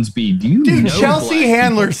morons be? Do you know Chelsea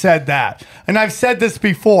Handler said that, and I've said this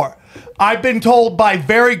before. I've been told by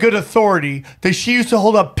very good authority that she used to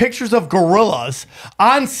hold up pictures of gorillas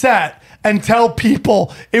on set and tell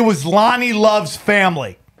people it was Lonnie Love's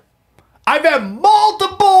family. I've had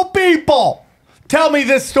multiple people tell me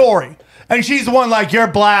this story. And she's the one like, you're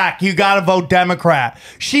black, you got to vote Democrat.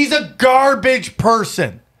 She's a garbage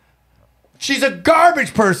person. She's a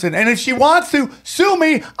garbage person. And if she wants to sue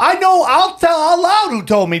me, I know I'll tell out loud who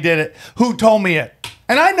told me it.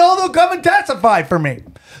 And I know they'll come and testify for me.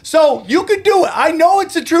 So you can do it. I know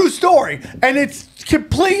it's a true story. And it's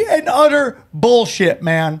complete and utter bullshit,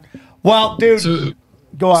 man. Well, dude.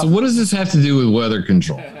 Go on. So what does this have to do with weather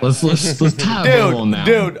control? Let's tie a bow on that.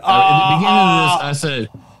 Dude, at the beginning of this, I said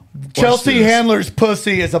Chelsea Handler's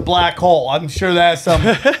pussy is a black hole. I'm sure that's some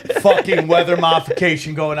fucking weather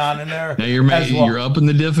modification going on in there. Now you're up in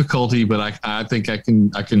the difficulty, but I think I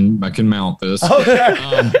can mount this.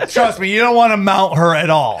 Okay. Trust me, you don't want to mount her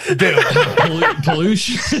at all, dude.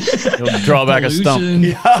 Pollution. You'll draw back a stump.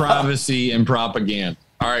 Privacy and propaganda.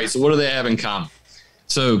 All right. So what do they have in common?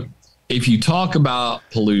 So if you talk about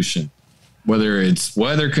pollution, whether it's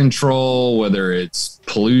weather control, whether it's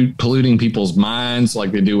polluting people's minds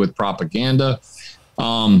like they do with propaganda,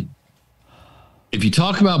 if you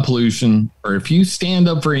talk about pollution or if you stand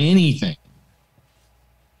up for anything,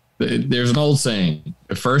 there's an old saying: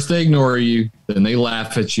 at first they ignore you, then they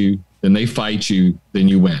laugh at you, then they fight you, then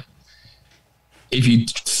you win. If you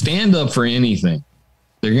stand up for anything,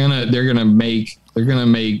 they're gonna make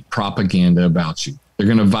propaganda about you. They're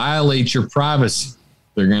going to violate your privacy.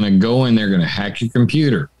 They're going to go in. They're going to hack your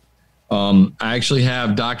computer. I actually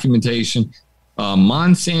have documentation.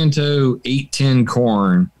 Monsanto 810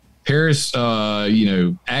 corn. Paris,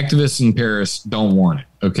 activists in Paris don't want it.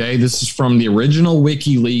 Okay, this is from the original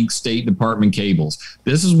WikiLeaks State Department cables.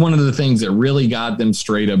 This is one of the things that really got them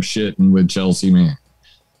straight up shitting with Chelsea Manning.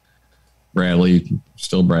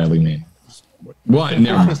 Still Bradley Manning. What?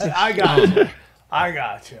 Never mind. I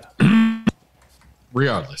got you.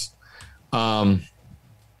 Regardless. No,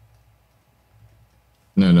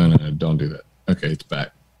 don't do that. Okay, it's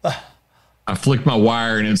back. I flicked my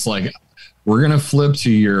wire and it's like, we're gonna flip to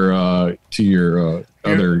your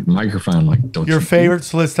other microphone. Like, don't your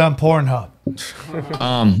favorites list on Pornhub.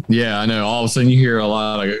 Yeah, I know. All of a sudden you hear a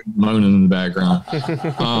lot of moaning in the background.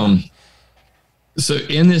 So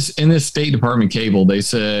in this State Department cable, they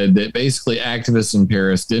said that basically activists in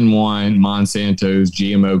Paris didn't want Monsanto's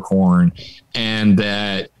GMO corn, and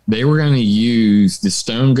that they were going to use the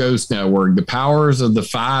Stone Ghost Network, the powers of the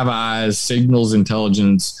Five Eyes signals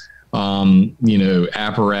intelligence,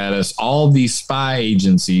 apparatus, all of these spy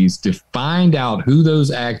agencies to find out who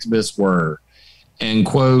those activists were, and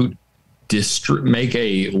quote, make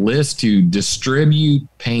a list to distribute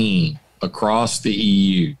pain across the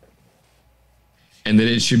EU. And that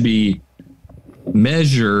it should be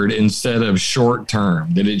measured instead of short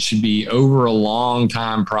term, that it should be over a long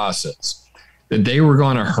time process, that they were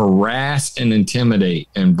going to harass and intimidate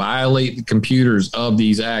and violate the computers of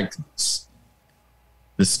these activists.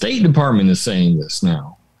 The State Department is saying this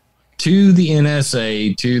now to the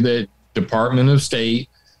NSA, to the Department of State,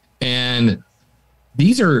 and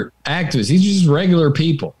these are activists. These are just regular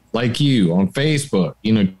people like you on Facebook,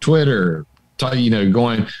 Twitter,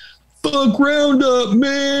 going, fuck Roundup,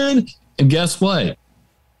 man. And guess what?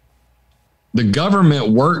 The government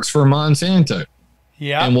works for Monsanto.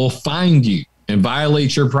 Yeah. And will find you and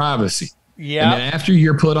violate your privacy. Yeah. And then after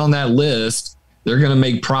you're put on that list, they're going to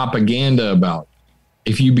make propaganda about it.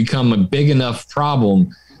 If you become a big enough problem,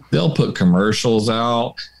 they'll put commercials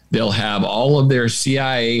out. They'll have all of their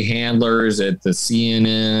CIA handlers at the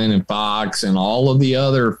CNN and Fox and all of the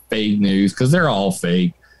other fake news, because they're all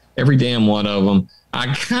fake, every damn one of them.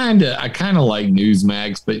 I kind of like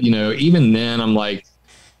Newsmax, but even then I'm like,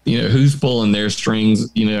 who's pulling their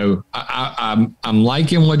strings? I'm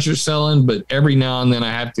liking what you're selling, but every now and then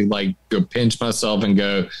I have to like go pinch myself and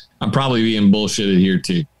go, I'm probably being bullshitted here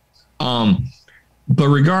too. But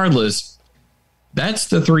regardless, that's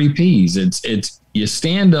the 3 Ps. It's you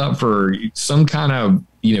stand up for some kind of,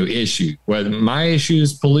 issue. Whether my issue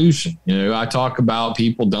is pollution. I talk about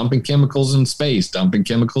people dumping chemicals in space, dumping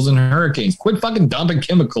chemicals in hurricanes. Quit fucking dumping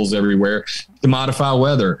chemicals everywhere to modify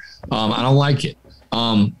weather. I don't like it.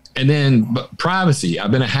 And then privacy.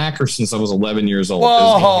 I've been a hacker since I was 11 years old.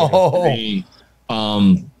 Whoa.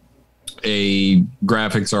 A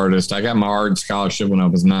graphics artist. I got my art scholarship when I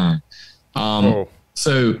was 9.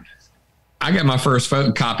 So I got my first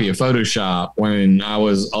copy of Photoshop when I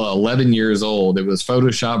was 11 years old. It was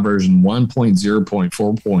Photoshop version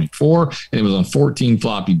 1.0.4.4, and it was on 14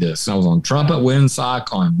 floppy disks. I was on Trumpet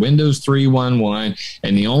WinSock on Windows 3.1.1,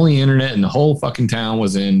 and the only internet in the whole fucking town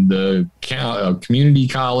was in the community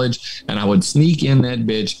college, and I would sneak in that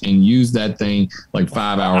bitch and use that thing like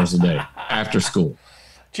 5 hours a day after school.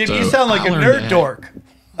 Jim, you sound like a nerd dork.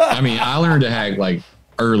 I learned to hack like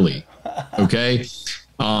early, okay?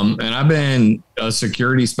 And I've been a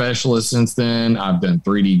security specialist since then. I've done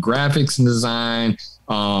 3D graphics and design.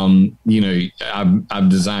 I've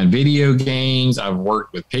designed video games. I've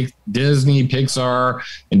worked with Disney, Pixar,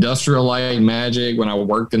 Industrial Light and Magic. When I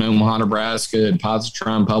worked in Omaha, Nebraska at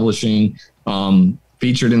Positron Publishing,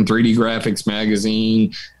 featured in 3D Graphics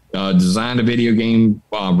Magazine, designed a video game,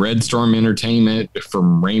 Red Storm Entertainment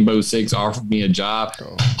from Rainbow Six offered me a job,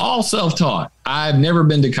 all self-taught. I've never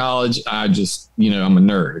been to college. I just, I'm a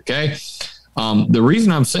nerd. Okay. The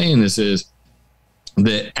reason I'm saying this is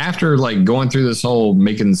that after like going through this whole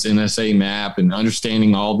making this NSA map and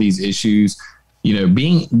understanding all these issues,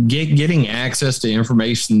 getting access to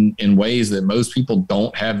information in ways that most people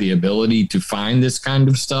don't have the ability to find this kind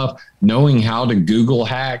of stuff, knowing how to Google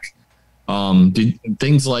hack,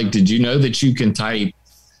 did you know that you can type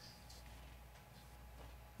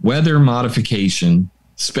weather modification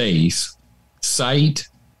space site :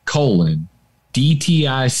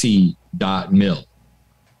 DTIC.mil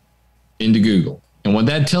into Google? And what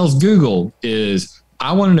that tells Google is,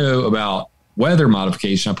 I want to know about weather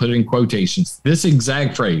modification. I put it in quotations, this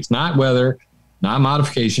exact phrase, not weather, not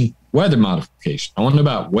modification, weather modification. I want to know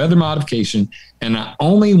about weather modification, and I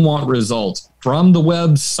only want results from the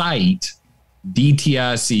website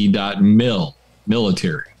DTIC.mil,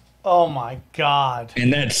 military. Oh my God.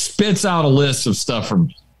 And that spits out a list of stuff from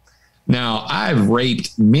me. Now, I've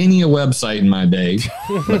raped many a website in my day.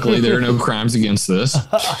 Luckily, there are no crimes against this.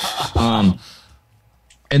 And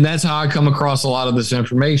that's how I come across a lot of this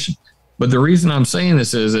information. But the reason I'm saying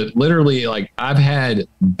this is that literally, like, I've had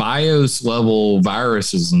BIOS level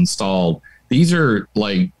viruses installed. These are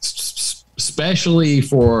like especially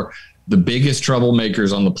for the biggest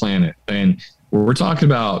troublemakers on the planet. And we're talking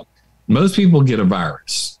about, most people get a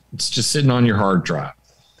virus. It's just sitting on your hard drive.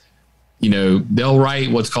 They'll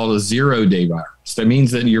write what's called a 0-day virus. That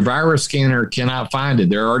means that your virus scanner cannot find it.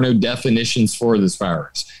 There are no definitions for this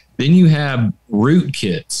virus. Then you have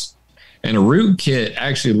rootkits. And a rootkit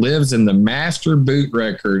actually lives in the master boot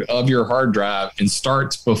record of your hard drive and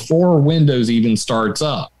starts before Windows even starts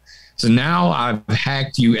up. So now I've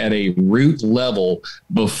hacked you at a root level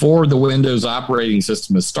before the Windows operating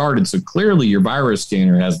system has started. So clearly your virus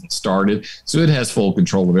scanner hasn't started, so it has full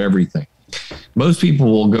control of everything. Most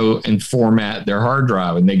people will go and format their hard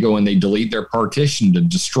drive, and they go and they delete their partition to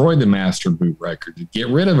destroy the master boot record, to get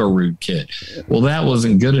rid of a rootkit. Well, that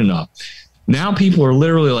wasn't good enough. Now people are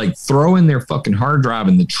literally like throwing their fucking hard drive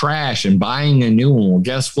in the trash and buying a new one. Well,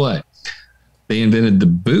 guess what? They invented the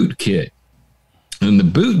boot kit. And the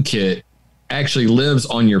boot kit actually lives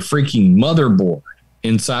on your freaking motherboard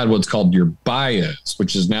inside what's called your BIOS,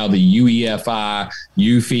 which is now the UEFI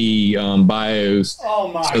BIOS. Oh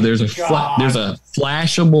my! So there's a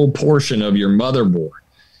flashable portion of your motherboard.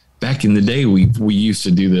 Back in the day, we used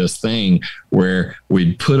to do this thing where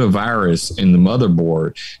we'd put a virus in the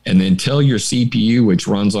motherboard and then tell your CPU, which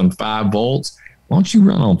runs on 5 volts, why don't you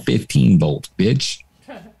run on 15 volts, bitch?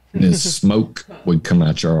 And then smoke would come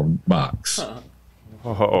out your box.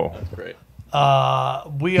 Oh, That's great.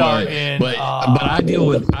 We are in. But I deal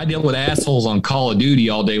with assholes on Call of Duty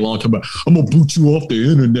all day long. Talking about, I'm gonna boot you off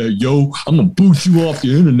the internet, yo. I'm gonna boot you off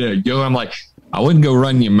the internet, yo. I'm like, I wouldn't go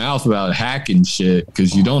run your mouth about hacking shit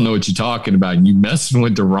because you don't know what you're talking about. And you messing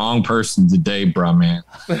with the wrong person today, bro, man.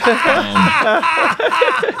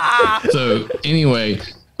 So anyway,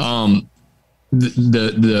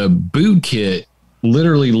 the boot kit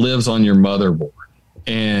literally lives on your motherboard,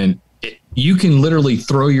 and you can literally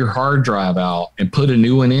throw your hard drive out and put a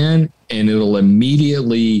new one in, and it'll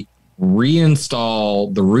immediately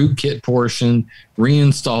reinstall the rootkit portion,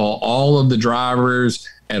 reinstall all of the drivers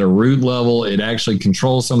at a root level. It actually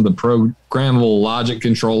controls some of the programmable logic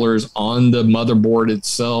controllers on the motherboard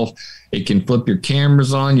itself. It can flip your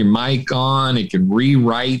cameras on, your mic on. It can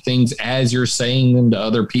rewrite things as you're saying them to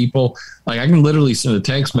other people. Like, I can literally send a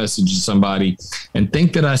text message to somebody and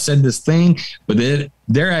think that I said this thing, but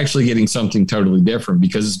they're actually getting something totally different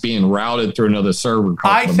because it's being routed through another server.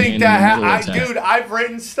 I think that, dude, I've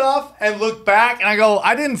written stuff and look back and I go,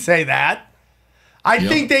 I didn't say that. I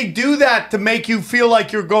think they do that to make you feel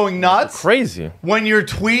like you're going nuts. Crazy. When you're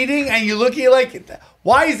tweeting and you look at you like,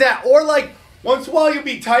 why is that? Or like, once in a while you'll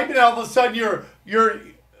be typing and all of a sudden your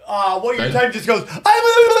type just goes,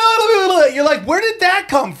 you're like, where did that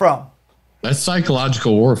come from? That's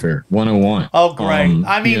psychological warfare 101. Oh, great.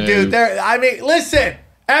 I mean, dude, listen,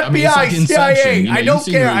 FBI, like CIA, I don't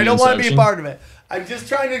care. I don't want to be a part of it. I'm just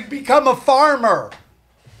trying to become a farmer.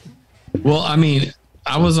 Well, I mean,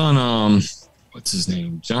 I was on, what's his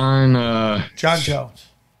name? John Jones.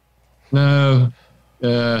 No.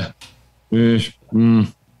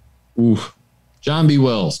 John B.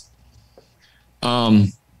 Wells.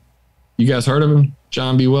 You guys heard of him?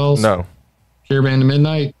 John B. Wells? No. Caravan to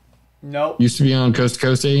Midnight? Nope. Used to be on Coast to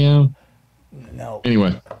Coast AM? No.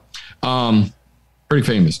 Anyway, pretty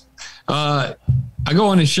famous. I go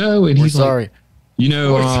on his show and he's sorry. like,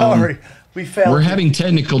 we're sorry. We failed. We're having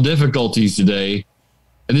technical difficulties today,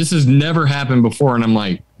 and this has never happened before. And I'm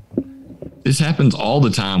like, this happens all the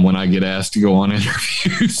time when I get asked to go on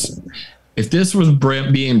interviews. If this was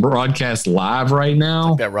being broadcast live right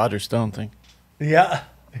now, like that Roger Stone thing. Yeah.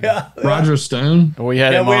 Roger Stone. We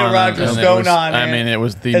had him we had on. Roger Stone on. I mean, it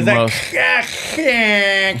was the most.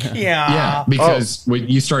 Yeah, because when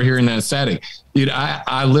you start hearing that static, dude,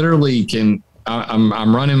 I literally can.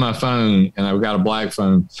 I'm running my phone, and I've got a black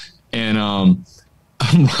phone, and I'm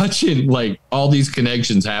watching like all these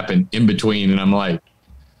connections happen in between, and I'm like,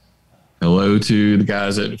 hello to the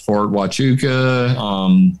guys at Fort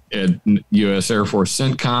Huachuca, at U.S. Air Force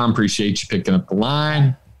CENTCOM. Appreciate you picking up the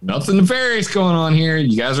line. Nothing nefarious going on here.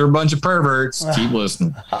 You guys are a bunch of perverts. Keep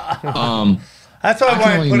listening. That's why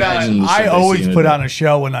I put on. I always put on a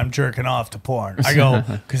show when I'm jerking off to porn. I go,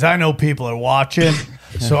 because I know people are watching.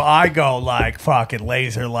 So I go like fucking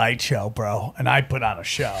laser light show, bro. And I put on a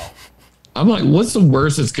show. I'm like, what's the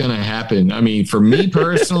worst that's going to happen? I mean, for me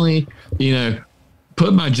personally,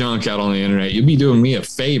 put my junk out on the internet. You'd be doing me a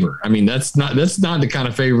favor. I mean, that's not the kind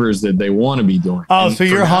of favors that they want to be doing. Oh, and so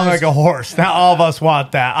you're hung like a horse. Now all of us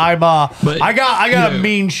want that. I got a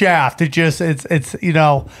mean shaft. It's if you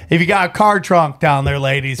got a car trunk down there,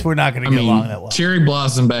 ladies, we're not going to get along that well. Cherry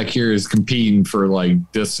Blossom back here is competing for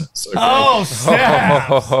like distance. Okay? Oh, snap!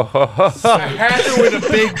 Hacker with a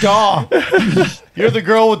big dog. You're the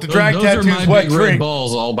girl with the drag tattoos, are my wet big drink. red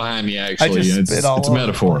balls all behind me. Actually, it's a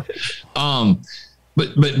metaphor.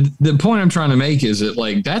 But the point I'm trying to make is that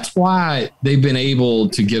like that's why they've been able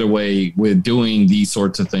to get away with doing these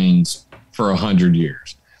sorts of things for 100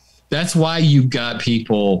 years. That's why you've got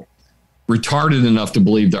people retarded enough to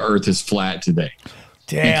believe the Earth is flat today.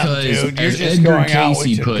 Damn, because, dude, you're as just Edgar going out with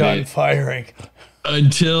Casey your put gun it, firing.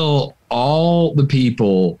 Until all the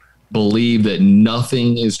people believe that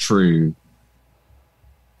nothing is true,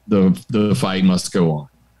 the fight must go on.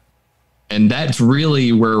 And that's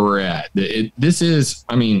really where we're at. This is,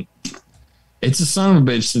 I mean, it's a son of a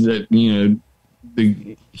bitch that,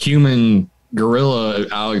 the human gorilla,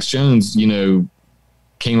 Alex Jones,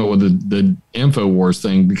 came up with the InfoWars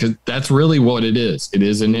thing, because that's really what it is. It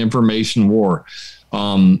is an information war.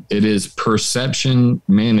 It is perception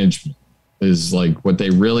management is like what they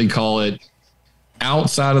really call it.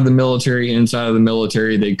 Outside of the military, inside of the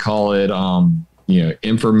military, they call it,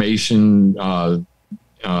 information,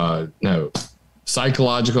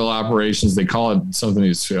 psychological operations. They call it something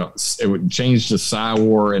it would change to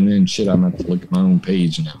Psy-War, and then shit, I'm going to have to look at my own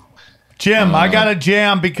page now. Jim, I got a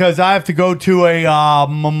jam because I have to go to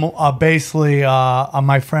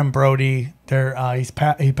my friend Brody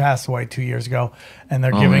He passed away 2 years ago, and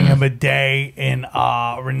they're giving him a day in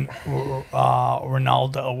Ronaldo.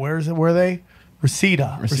 Where is it? Where are they?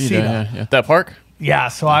 Reseda. Yeah. That park. Yeah,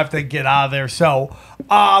 so I have to get out of there. So,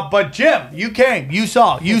 but Jim, you came, you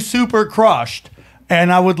saw, you super crushed,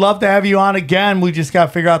 and I would love to have you on again. We just got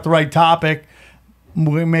to figure out the right topic.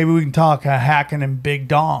 Maybe we can talk hacking and big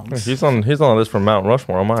dongs. He's on the list for Mount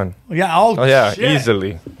Rushmore on mine. Yeah. Oh yeah, shit.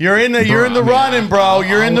 easily. You're in the running, bro.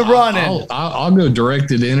 You're in the running. I'll go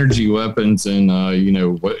directed energy weapons and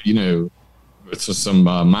it's just some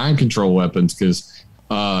mind control weapons because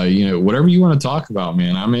whatever you want to talk about,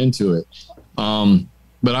 man, I'm into it.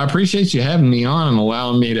 But I appreciate you having me on and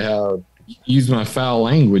allowing me to use my foul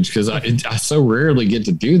language because I so rarely get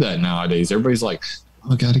to do that nowadays. Everybody's like,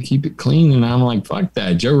 I got to keep it clean. And I'm like, fuck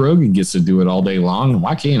that. Joe Rogan gets to do it all day long.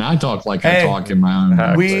 Why can't I talk like I talk in my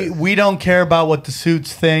own? We don't care about what the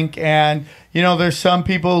suits think. And, there's some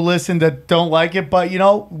people who listen that don't like it. But,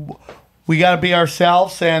 we got to be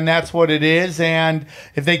ourselves. And that's what it is. And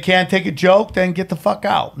if they can't take a joke, then get the fuck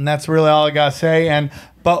out. And that's really all I got to say.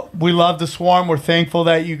 But we love the Swarm. We're thankful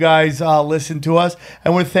that you guys listen to us.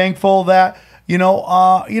 And we're thankful that,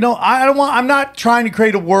 I'm not trying to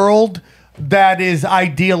create a world that is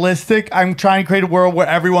idealistic. I'm trying to create a world where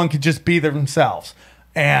everyone can just be themselves.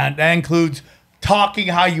 And that includes talking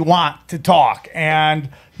how you want to talk. And,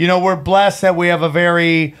 we're blessed that we have a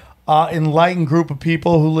very enlightened group of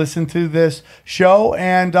people who listen to this show.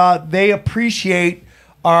 And they appreciate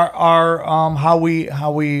our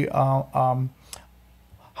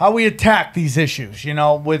how we attack these issues,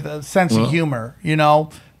 with a sense of humor,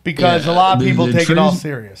 because a lot of people take it all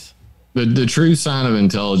serious. The true sign of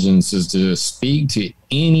intelligence is to speak to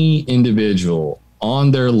any individual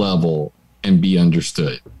on their level and be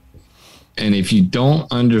understood. And if you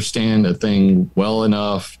don't understand a thing well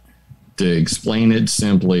enough to explain it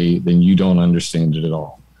simply, then you don't understand it at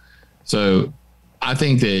all. So I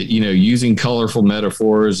think that, using colorful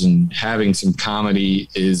metaphors and having some comedy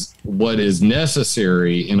is what is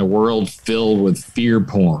necessary in a world filled with fear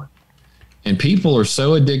porn. And people are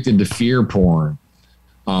so addicted to fear porn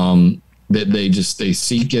that they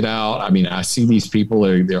seek it out. I mean, I see these people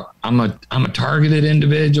I'm a targeted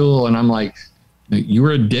individual, and I'm like,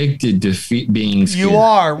 you're addicted to being scared. You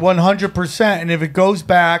are 100%. And if it goes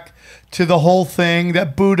back to the whole thing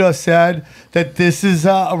that Buddha said, that this is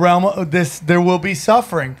a realm of this, there will be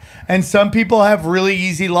suffering, and some people have really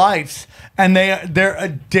easy lives, and they're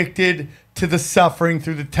addicted to the suffering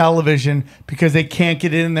through the television because they can't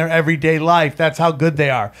get it in their everyday life. That's how good they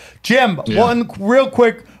are. Jim, one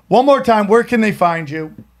more time, where can they find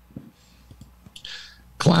you?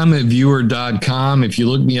 ClimateViewer.com. If you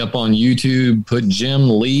look me up on YouTube, put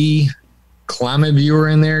Jim Lee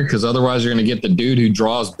ClimateViewer in there, because otherwise you're going to get the dude who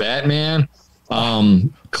draws Batman.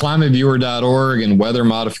 ClimateViewer.org and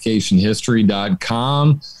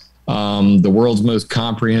weathermodificationhistory.com. The world's most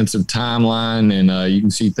comprehensive timeline, and you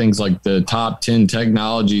can see things like the top 10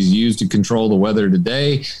 technologies used to control the weather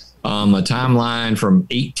today. A timeline from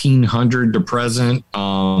 1800 to present,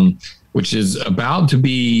 which is about to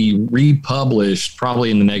be republished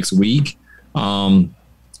probably in the next week,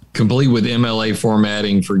 complete with MLA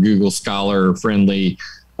formatting for Google Scholar friendly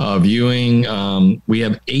viewing. We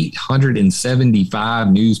have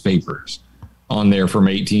 875 newspapers on there from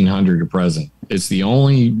 1800 to present. It's the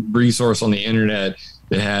only resource on the internet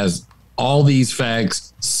that has all these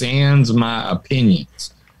facts sans my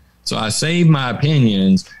opinions. So I save my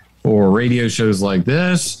opinions for radio shows like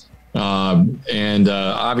this, and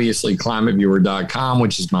obviously climateviewer.com,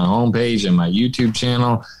 which is my homepage and my YouTube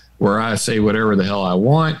channel, where I say whatever the hell I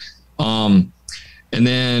want. And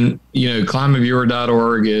then,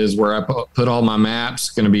 climateviewer.org is where I put all my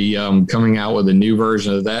maps. Going to be coming out with a new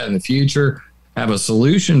version of that in the future. Have a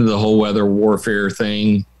solution to the whole weather warfare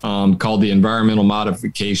thing called the Environmental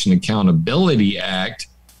Modification Accountability Act,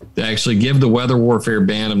 to actually give the weather warfare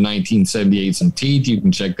ban of 1978 some teeth. You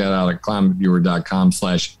can check that out at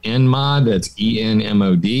climateviewer.com/NMOD. That's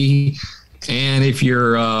ENMOD. And if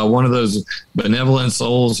you're one of those benevolent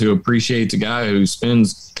souls who appreciates a guy who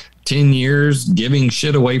spends 10 years giving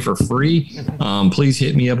shit away for free, please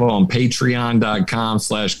hit me up on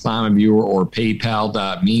patreon.com/climateviewer or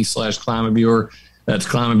paypal.me/climateviewer. That's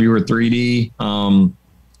ClimateViewer 3D.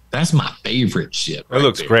 That's my favorite shit. It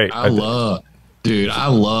looks great. Dude, I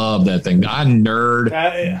love that thing. I nerd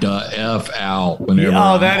the F out whenever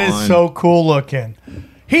that is so cool looking.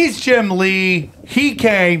 He's Jim Lee. He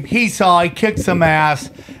came, he saw, he kicked some ass,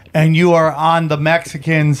 and you are on the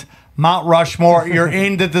Mexicans' Mount Rushmore. You're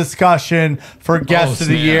in the discussion for Guest of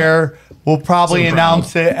the Year. We'll probably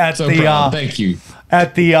announce it at Thank you.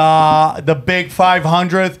 at the Big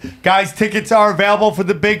 500th. Guys, tickets are available for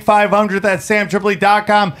the Big 500th at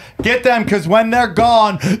samtripoli.com. Get them, because when they're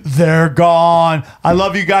gone, they're gone. I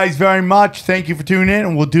love you guys very much. Thank you for tuning in,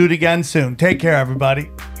 and we'll do it again soon. Take care, everybody.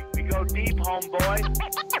 We go deep, homeboy.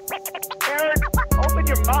 Aaron, open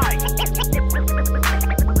your mind.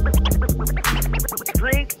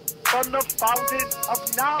 Drink from the fountain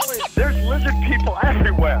of knowledge. There's lizard people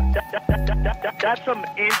everywhere. That's some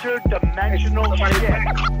interdimensional shit.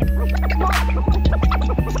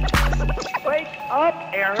 Wake up,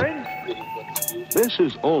 Aaron. This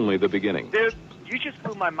is only the beginning. Dude, you just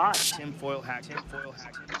blew my mind. Tinfoil hack.